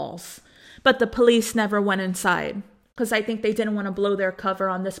the walls, but the police never went inside because I think they didn't want to blow their cover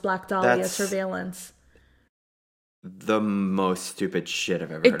on this Black Dahlia surveillance. The most stupid shit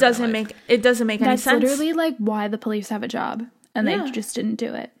I've ever heard. It doesn't make any sense. That's literally like why the police have a job, and they just didn't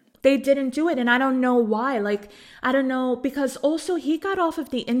do it. They didn't do it, and I don't know why. Like, I don't know, because also he got off of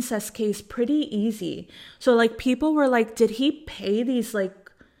the incest case pretty easy. So, like, people were like, did he pay these,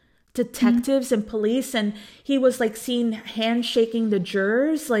 like, detectives and police? And he was, like, seen handshaking the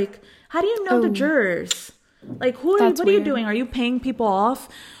jurors. Like, how do you know the jurors? Like, what are you doing? Are you paying people off?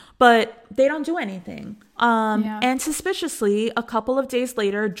 But they don't do anything. And suspiciously, a couple of days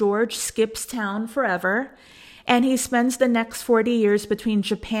later, George skips town forever. And he spends the next 40 years between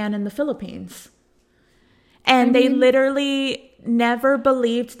Japan and the Philippines. And they literally never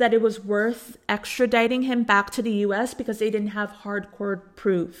believed that it was worth extraditing him back to the U.S. because they didn't have hardcore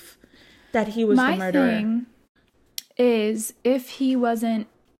proof that he was the murderer. My thing is, if he wasn't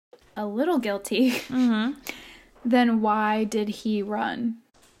a little guilty, then why did he run?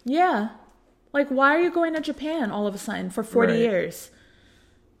 Yeah. Like, why are you going to Japan all of a sudden for 40 years?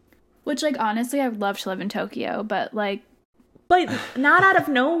 Which, like, honestly, I would love to live in Tokyo, but, like... But not out of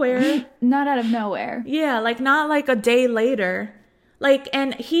nowhere. Not out of nowhere. Yeah, like, not, like, a day later. Like,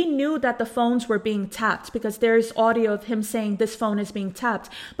 and he knew that the phones were being tapped because there's audio of him saying this phone is being tapped.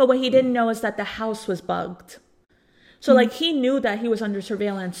 But what he didn't know is that the house was bugged. So, like, he knew that he was under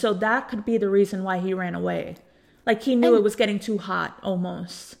surveillance. So that could be the reason why he ran away. Like, he knew it was getting too hot,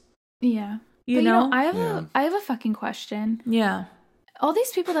 almost. Yeah. You know? I have a fucking question. Yeah. All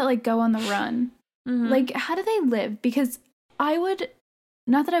these people that, like, go on the run, like, how do they live? Because I would,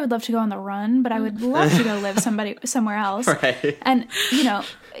 not that I would love to go on the run, but I would love to go live somewhere else. Right. And, you know,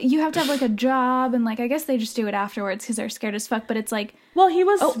 you have to have, like, a job, and, like, I guess they just do it afterwards because they're scared as fuck, but it's like... Well, he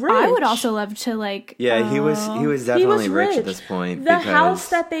was rich. I would also love to, like... Yeah, he was definitely rich at this point. The house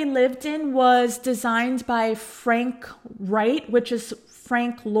that they lived in was designed by Frank Wright, which is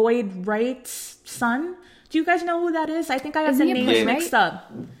Frank Lloyd Wright's son. Do you guys know who that is? I think I have the names mixed up.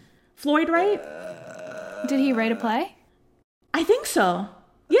 Floyd Wright? Did he write a play? I think so.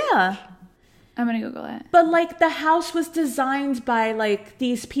 Yeah. I'm going to Google it. But, like, the house was designed by, like,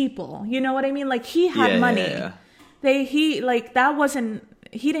 these people. You know what I mean? Like, he had money. Yeah. He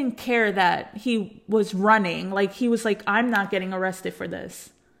didn't care that he was running. Like, he was like, I'm not getting arrested for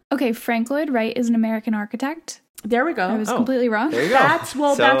this. Okay, Frank Lloyd Wright is an American architect. There we go. I was completely wrong. There you go. That's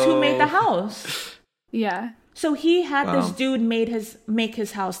who made the house. Yeah. So he had this dude make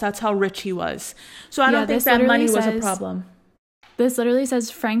his house. That's how rich he was. So I don't think that money was a problem. This literally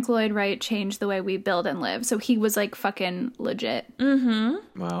says Frank Lloyd Wright changed the way we build and live. So he was like fucking legit.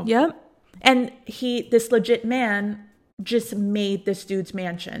 Mm-hmm. Wow. Yep. And this legit man just made this dude's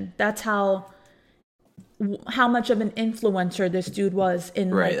mansion. That's how much of an influencer this dude was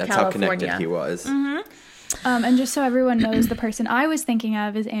in right. That's California. How connected he was. Mm-hmm. And just so everyone knows, the person I was thinking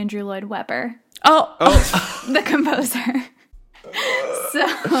of is Andrew Lloyd Webber. Oh. The composer.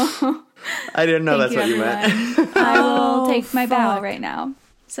 So I didn't know that's what you meant. I will take my bow right now.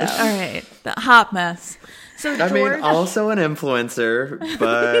 So all right, the hot mess. So George, I mean, also an influencer,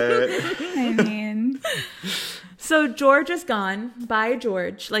 but I mean, so George is gone. Bye,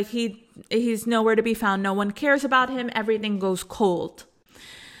 George. Like he's nowhere to be found. No one cares about him. Everything goes cold.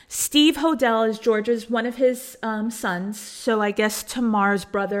 Steve Hodel is George's one of his sons. So I guess Tamar's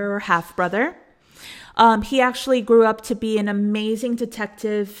brother or half brother. He actually grew up to be an amazing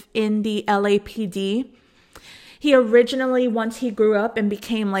detective in the LAPD. He originally, once he grew up and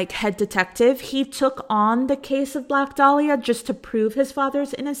became like head detective, he took on the case of Black Dahlia just to prove his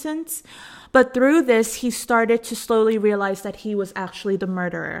father's innocence. But through this, he started to slowly realize that he was actually the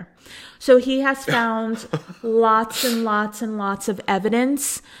murderer. So he has found lots and lots and lots of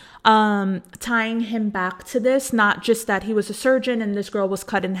evidence tying him back to this, not just that he was a surgeon and this girl was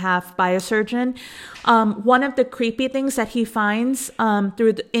cut in half by a surgeon. One of the creepy things that he finds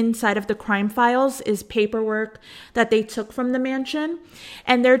through the inside of the crime files is paperwork that they took from the mansion.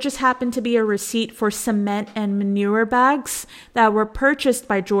 And there just happened to be a receipt for cement and manure bags that were purchased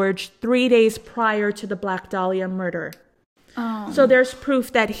by George 3 days prior to the Black Dahlia murder. So there's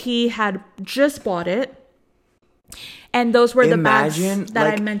proof that he had just bought it. And those were the bags that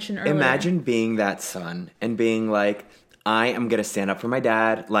I mentioned earlier. Imagine being that son and being like, I am going to stand up for my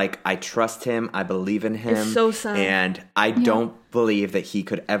dad. Like, I trust him. I believe in him. It's so sad. And I don't believe that he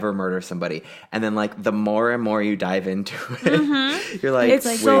could ever murder somebody. And then, like, the more and more you dive into it, you're like, it's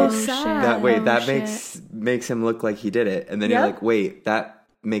like so sad. That makes him look like he did it. And then you're like, wait, that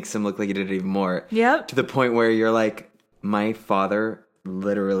makes him look like he did it even more. Yep. To the point where you're like, my father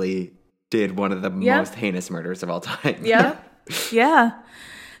literally did one of the most heinous murders of all time. Yeah.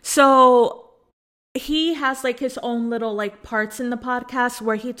 So he has like his own little like parts in the podcast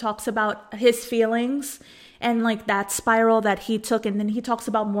where he talks about his feelings and like that spiral that he took, and then he talks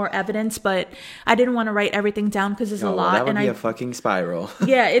about more evidence, but I didn't want to write everything down because it's a lot. That would be a fucking spiral.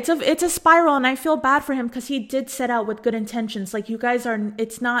 Yeah, it's a spiral, and I feel bad for him because he did set out with good intentions. Like, you guys are,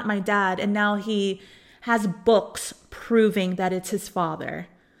 it's not my dad, and now he has books proving that it's his father.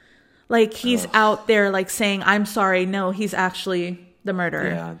 Like, he's out there like saying, I'm sorry, no, he's actually the murderer.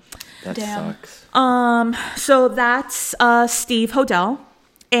 Yeah, that sucks. So that's Steve Hodel.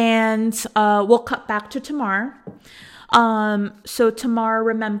 And we'll cut back to Tamar. So Tamar,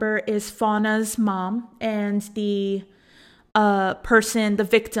 remember, is Fauna's mom and the person, the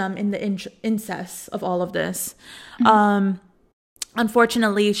victim in the incest of all of this.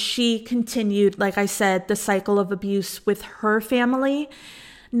 Unfortunately, she continued, like I said, the cycle of abuse with her family,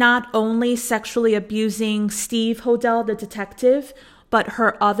 not only sexually abusing Steve Hodel, the detective, but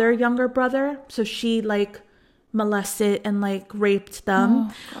her other younger brother. So she like molested and like raped them.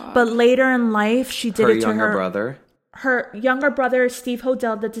 But later in life, she did it to her brother. Her younger brother, Steve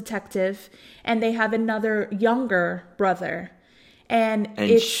Hodel, the detective, and they have another younger brother. And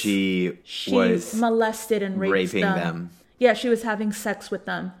she was molested and raping them. Yeah, she was having sex with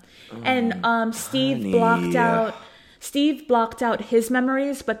them. And Steve blocked out his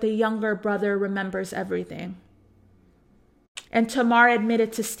memories, but the younger brother remembers everything. And Tamar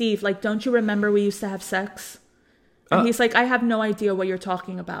admitted to Steve, like, don't you remember we used to have sex? And he's like, I have no idea what you're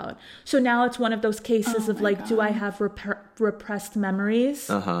talking about. So now it's one of those cases of like, do I have repressed memories?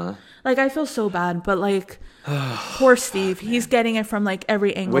 Like, I feel so bad, but like, poor Steve. He's getting it from like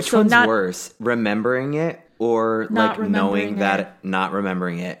every angle. Which one's worse? Remembering it or like knowing that not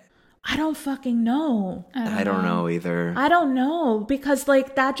remembering it? I don't fucking know. I don't know either. I don't know, because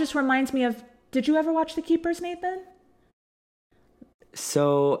like that just reminds me of, did you ever watch The Keepers, Nathan?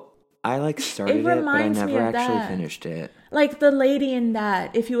 So I like started it, but I never actually finished it. Like the lady in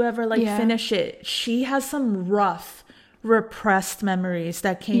that, if you ever like finish it, she has some rough, repressed memories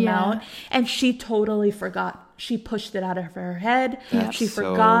that came out, and she totally forgot. She pushed it out of her head. She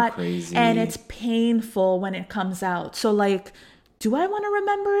forgot, crazy. And it's painful when it comes out. So like, do I want to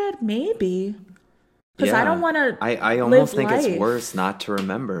remember it? Maybe, because I don't want to. I almost think it's worse not to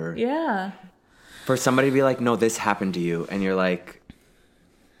remember. Yeah. For somebody to be like, no, this happened to you, and you're like,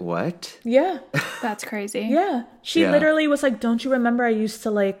 what? Yeah. That's crazy. Yeah. She literally was like, don't you remember I used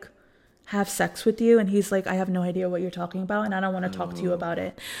to like have sex with you? And he's like, I have no idea what you're talking about, and I don't want to talk to you about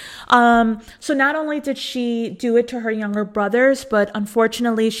it. So not only did she do it to her younger brothers, but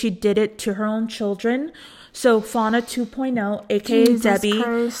unfortunately she did it to her own children. So Fauna 2.0, aka Jesus Debbie,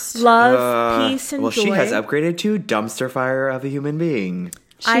 Christ. love, peace, and joy. Well, she has upgraded to dumpster fire of a human being.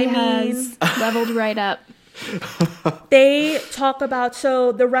 She has leveled right up. They talk about,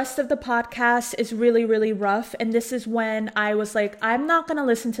 so the rest of the podcast is really, really rough. And this is when I was like, I'm not going to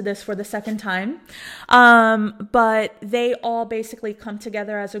listen to this for the second time. But they all basically come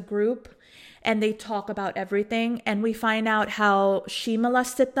together as a group and they talk about everything. And we find out how she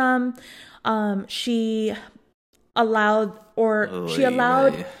molested them. She allowed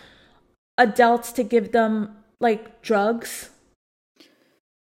adults to give them like drugs.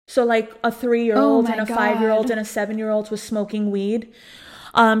 So like a 3-year-old and a 5-year-old and a 7-year-old was smoking weed.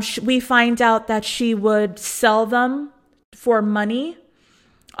 We find out that she would sell them for money,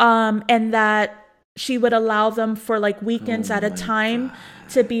 and that she would allow them for like weekends at a time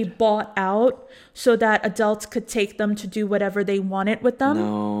to be bought out so that adults could take them to do whatever they wanted with them.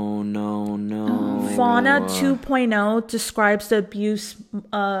 No. Fauna 2.0 describes the abuse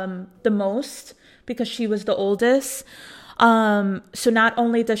the most because she was the oldest. So not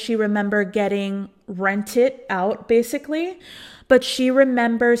only does she remember getting rented out, basically, but she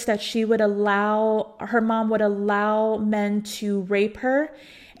remembers that her mom would allow men to rape her,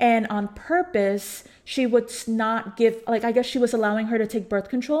 and on purpose, she would not give, like, I guess she was allowing her to take birth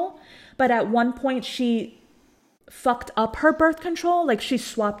control, but at one point she fucked up her birth control, like she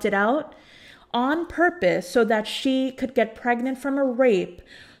swapped it out on purpose so that she could get pregnant from a rape,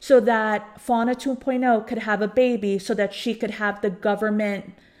 so that Fauna 2.0 could have a baby, so that she could have the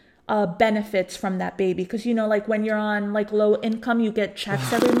government benefits from that baby. Because, you know, like when you're on like low income, you get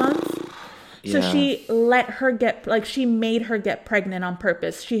checks every month. So she she made her get pregnant on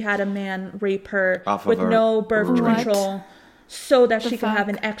purpose. She had a man rape her with no birth control so that she could have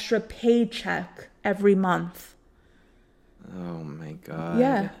an extra paycheck every month. Oh my God.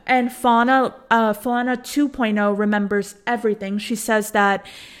 Yeah. And Fauna 2.0 remembers everything. She says that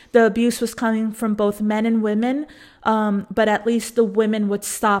the abuse was coming from both men and women, but at least the women would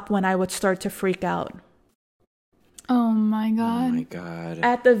stop when I would start to freak out. Oh my God. Oh my God.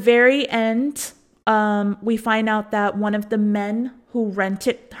 At the very end, we find out that one of the men who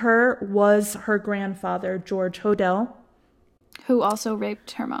rented her was her grandfather, George Hodel. Who also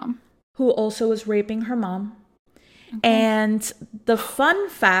raped her mom. Who also was raping her mom. Okay. And the fun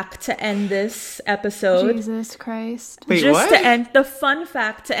fact to end this episode. Jesus Christ. Wait, just what? to end the fun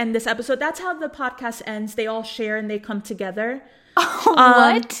fact to end this episode. That's how the podcast ends. They all share and they come together.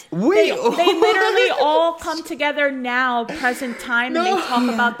 What? Wait. They literally all come together now, present time, and they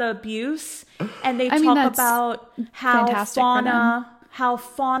talk about the abuse. And they talk about how Fauna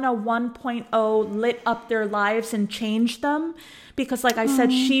 1.0 lit up their lives and changed them. Because like I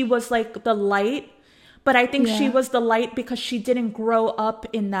said, she was like the light. But I think she was the light because she didn't grow up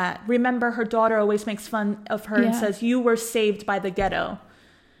in that. Remember, her daughter always makes fun of her and says, you were saved by the ghetto.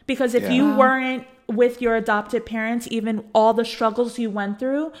 Because if you weren't with your adopted parents, even all the struggles you went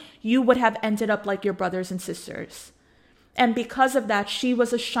through, you would have ended up like your brothers and sisters. And because of that, she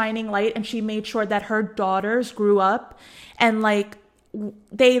was a shining light, and she made sure that her daughters grew up and like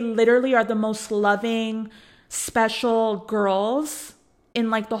they literally are the most loving, special girls in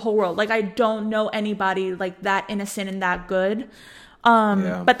like the whole world. Like I don't know anybody like that innocent and that good.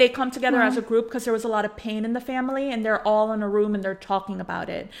 But they come together as a group because there was a lot of pain in the family, and they're all in a room and they're talking about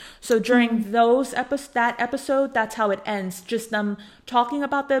it. So during that episode, that's how it ends. Just them talking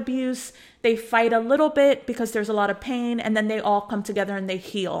about the abuse. They fight a little bit because there's a lot of pain, and then they all come together and they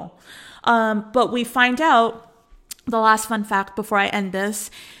heal. But we find out, the last fun fact before I end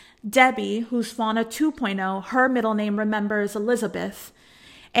this, Debbie, who's Fauna 2.0, her middle name, remember, is Elizabeth.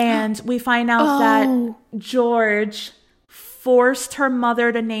 And we find out that George forced her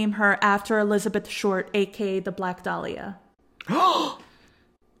mother to name her after Elizabeth Short, aka the Black Dahlia.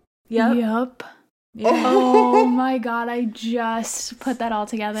 Yep. Oh my God, I just put that all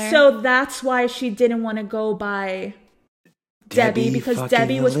together. So that's why she didn't want to go by Debbie because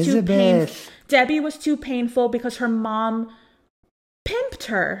Debbie was too painful. Debbie was too painful because her mom pimped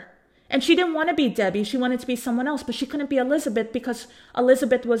her. And she didn't want to be Debbie. She wanted to be someone else, but she couldn't be Elizabeth because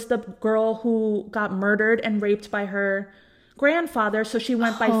Elizabeth was the girl who got murdered and raped by her grandfather. So she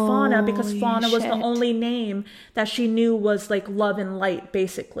went by Fauna because Fauna was the only name that she knew was like love and light,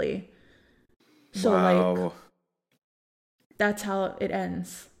 basically. So like, that's how it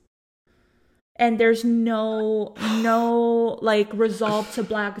ends. And there's no like resolve to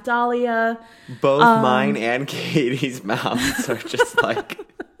Black Dahlia. Both mine and Katie's mouths are just like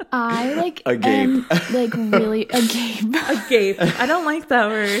I like agape. Like really agape. Agape. I don't like that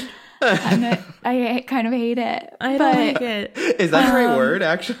word. I kind of hate it. I don't like it. Is that the right word,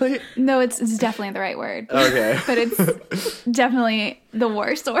 actually? No, it's definitely the right word. Okay. But it's definitely the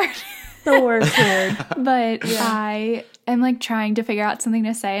worst word. The worst word. But I am like trying to figure out something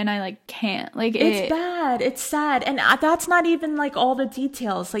to say, and I like can't. Like it's bad. It's sad, and that's not even like all the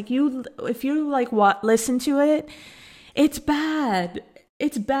details. Like if you like listen to it, it's bad.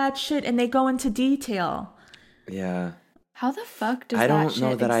 It's bad shit, and they go into detail. Yeah. How the fuck does I that don't know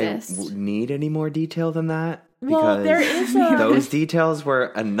shit that exist? I need any more detail than that. Well, there is those details were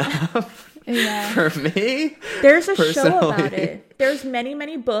enough for me. There's a show about it. There's many,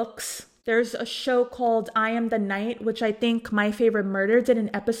 many books. There's a show called I Am the Night, which I think My Favorite Murder did an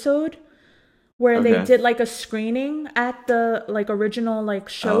episode where they did like a screening at the like original like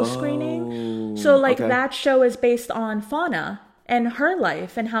show screening. So like that show is based on Fauna and her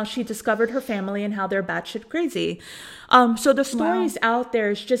life and how she discovered her family and how they're batshit crazy. So the stories out there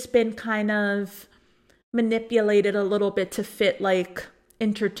has just been kind of manipulated a little bit to fit like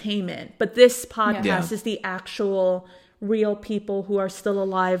entertainment. But this podcast is the actual real people who are still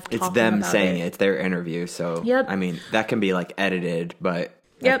alive. It's them saying it. It's their interview. So, I mean, that can be like edited, but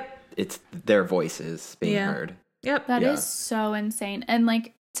it's their voices being heard. That is so insane. And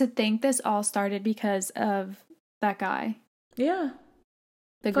like to think this all started because of that guy. Yeah.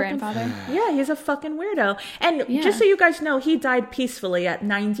 The grandfather. Yeah, he's a fucking weirdo. And just so you guys know, he died peacefully at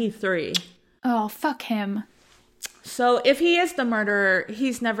 93. Oh, fuck him. So if he is the murderer,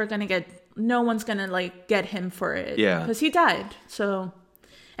 he's never going to get... No one's going to, like, get him for it. Yeah. Because he died. So...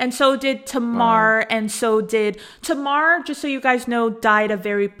 And so did Tamar, and so did... Tamar, just so you guys know, died a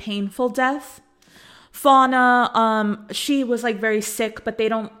very painful death. Fauna, she was, like, very sick, but they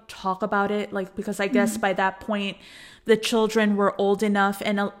don't talk about it, like, because I guess by that point... The children were old enough,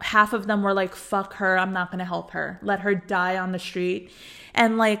 and half of them were like, fuck her, I'm not going to help her. Let her die on the street.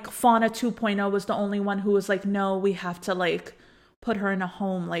 And like Fauna 2.0 was the only one who was like, no, we have to like put her in a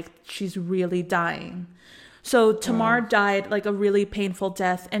home. Like she's really dying. So Tamar died like a really painful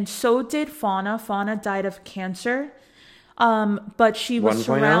death. And so did Fauna. Fauna died of cancer. But she was 1.0?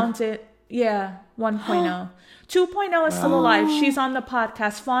 surrounded. Yeah, 1.0. 2.0 is still alive. She's on the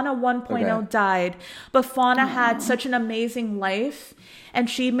podcast. Fauna 1.0 died. But Fauna had such an amazing life. And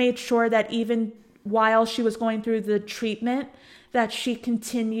she made sure that even while she was going through the treatment, that she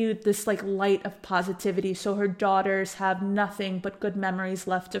continued this like light of positivity. So her daughters have nothing but good memories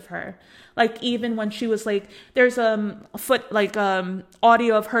left of her. Like even when she was like, there's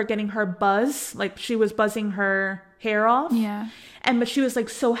audio of her getting her buzz. Like she was buzzing her hair off. Yeah. But she was like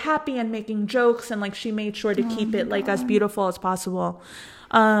so happy and making jokes, and like she made sure to keep it like as beautiful as possible.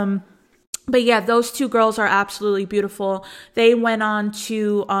 But yeah, those two girls are absolutely beautiful. They went on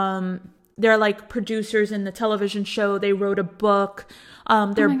to they're like producers in the television show. They wrote a book.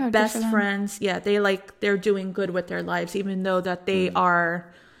 They're best friends. Yeah, they're doing good with their lives, even though that they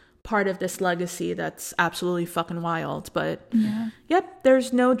are part of this legacy that's absolutely fucking wild. But yep,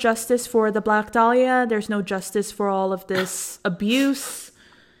 there's no justice for the Black Dahlia. There's no justice for all of this abuse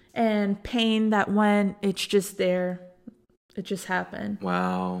and pain that went. It's just there. It just happened.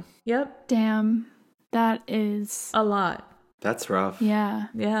 Wow. Yep. Damn. That is a lot. That's rough. Yeah.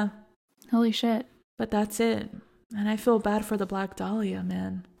 Yeah. Holy shit. But that's it. And I feel bad for the Black Dahlia,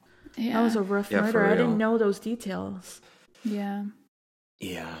 man. Yeah. That was a rough murder. I didn't know those details. Yeah.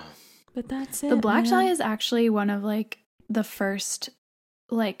 Yeah. But that's it. The Black Dahlia is actually one of like the first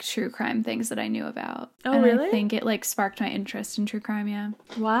like true crime things that I knew about. Oh, and really? I think it like sparked my interest in true crime, yeah.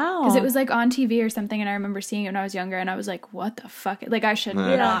 Wow. Because it was like on TV or something, and I remember seeing it when I was younger, and I was like, what the fuck? Like I should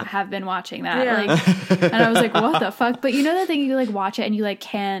not have been watching that. Yeah. Like, and I was like, what the fuck? But you know that thing, you like watch it and you like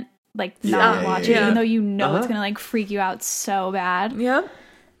can't like not watch it, even though you know it's gonna like freak you out so bad. Yep.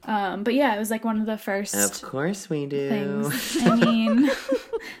 But yeah, it was like one of the first. Of course we do. Things. I mean,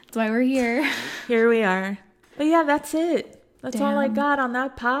 that's why we're here. Here we are. But yeah, that's it. That's all I got on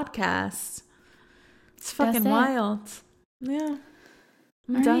that podcast. It's fucking wild. Yeah.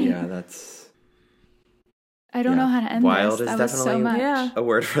 I'm done. Yeah, that's... I don't know how to end wild this. Wild That is was definitely so much. a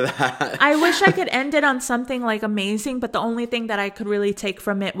word for that. I wish I could end it on something like amazing, but the only thing that I could really take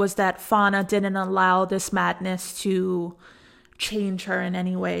from it was that Fauna didn't allow this madness to change her in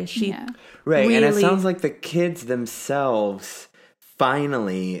any way. She right, really... and it sounds like the kids themselves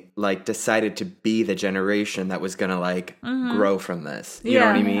finally like decided to be the generation that was gonna like grow from this. You know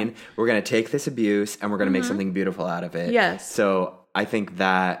what I mean? We're gonna take this abuse and we're gonna make something beautiful out of it. Yes. So I think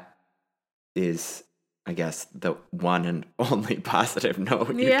that is, I guess, the one and only positive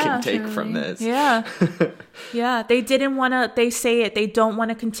note you can take from this. Yeah. Yeah. They didn't want to, they say it, they don't want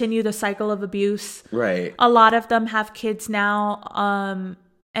to continue the cycle of abuse. Right. A lot of them have kids now,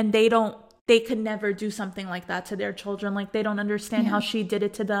 and they could never do something like that to their children. Like they don't understand how she did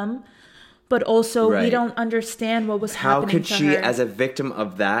it to them. But also we don't understand what was happening to her. How could she, as a victim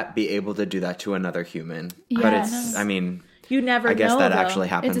of that, be able to do that to another human? Yes. But it's, I mean... You never know. I guess that though. actually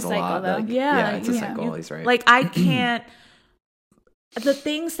happens it's a cycle, lot. Though. Like, yeah, it's a cycle. He's right. Like I can't. The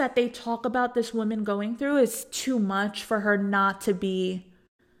things that they talk about this woman going through is too much for her not to be.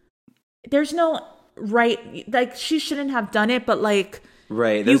 There's no right. Like she shouldn't have done it, but like.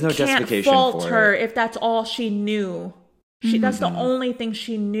 Right. There's no justification you can't fault for her it. if that's all she knew. That's the only thing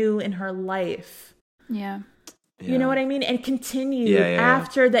she knew in her life. Yeah. You know what I mean? And continued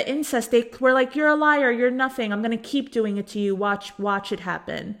after the incest. They were like, you're a liar. You're nothing. I'm going to keep doing it to you. Watch it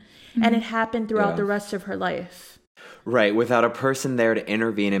happen. And it happened throughout the rest of her life. Right. Without a person there to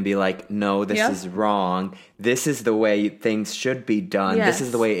intervene and be like, no, this is wrong. This is the way things should be done. Yes. This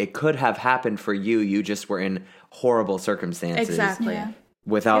is the way it could have happened for you. You just were in horrible circumstances. Exactly. Yeah.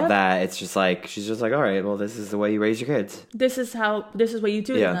 Without that, it's just like, she's just like, all right, well, this is the way you raise your kids. This is what you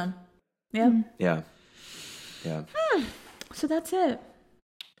do to them. Yep. Yeah. Yeah. So that's it.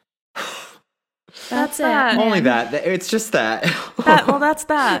 That's it. That. Only that. It's just that. That's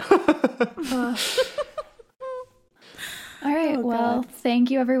that. All right. Well,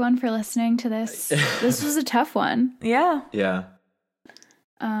 thank you everyone for listening to this. This was a tough one. Yeah. Yeah.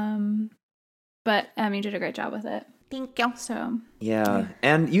 But you did a great job with it. Thank you. So. Yeah.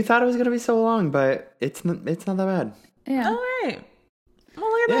 And you thought it was going to be so long, but it's not that bad. Yeah. All right. Well,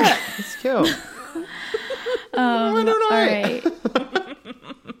 look at that. It's cute. All right.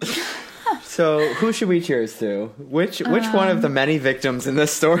 So, who should we cheers to? Which one of the many victims in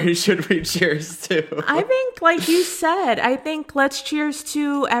this story should we cheers to? I think, like you said, let's cheers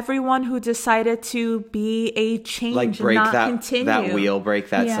to everyone who decided to be a change, like break and not that continue. that wheel, break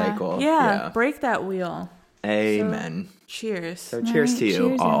that cycle. Yeah, break that wheel. Amen. So, cheers. So, cheers to you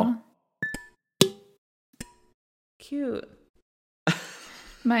cheers, all. Cute.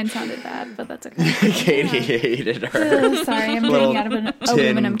 Mine sounded bad, but that's okay. Katie hated her. Sorry, I'm drinking out of an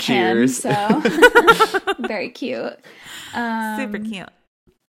aluminum can, so very cute. Super cute.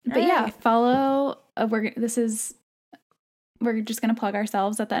 But yeah, follow. We're just gonna plug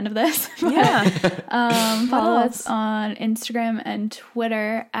ourselves at the end of this. Yeah. Follow us on Instagram and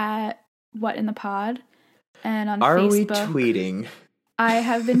Twitter at What in the Pod, and on Are Facebook. we tweeting? I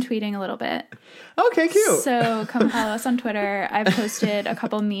have been tweeting a little bit. Okay, cute. So come follow us on Twitter. I've posted a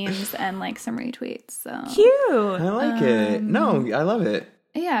couple memes and like some retweets. So Cute. I like it. No, I love it.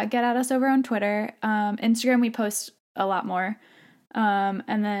 yeah, get at us over on Twitter. Instagram, we post a lot more.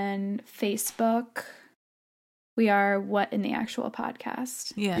 And then Facebook, we are What in the Actual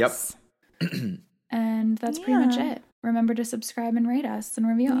Podcast. Yes. Yep. And that's pretty much it. Remember to subscribe and rate us and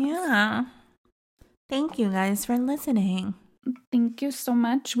review us. Yeah. Thank you guys for listening. Thank you so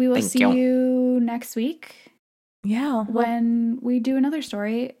much. We will Thank see you. you next week Yeah. when we do another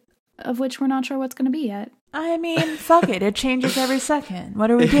story of which we're not sure what's going to be yet. I mean, fuck it. It changes every second.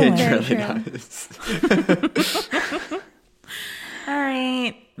 What are we doing? It Very really true. does. All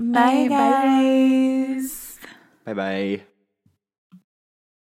right. Bye, Bye, guys. Bye-bye.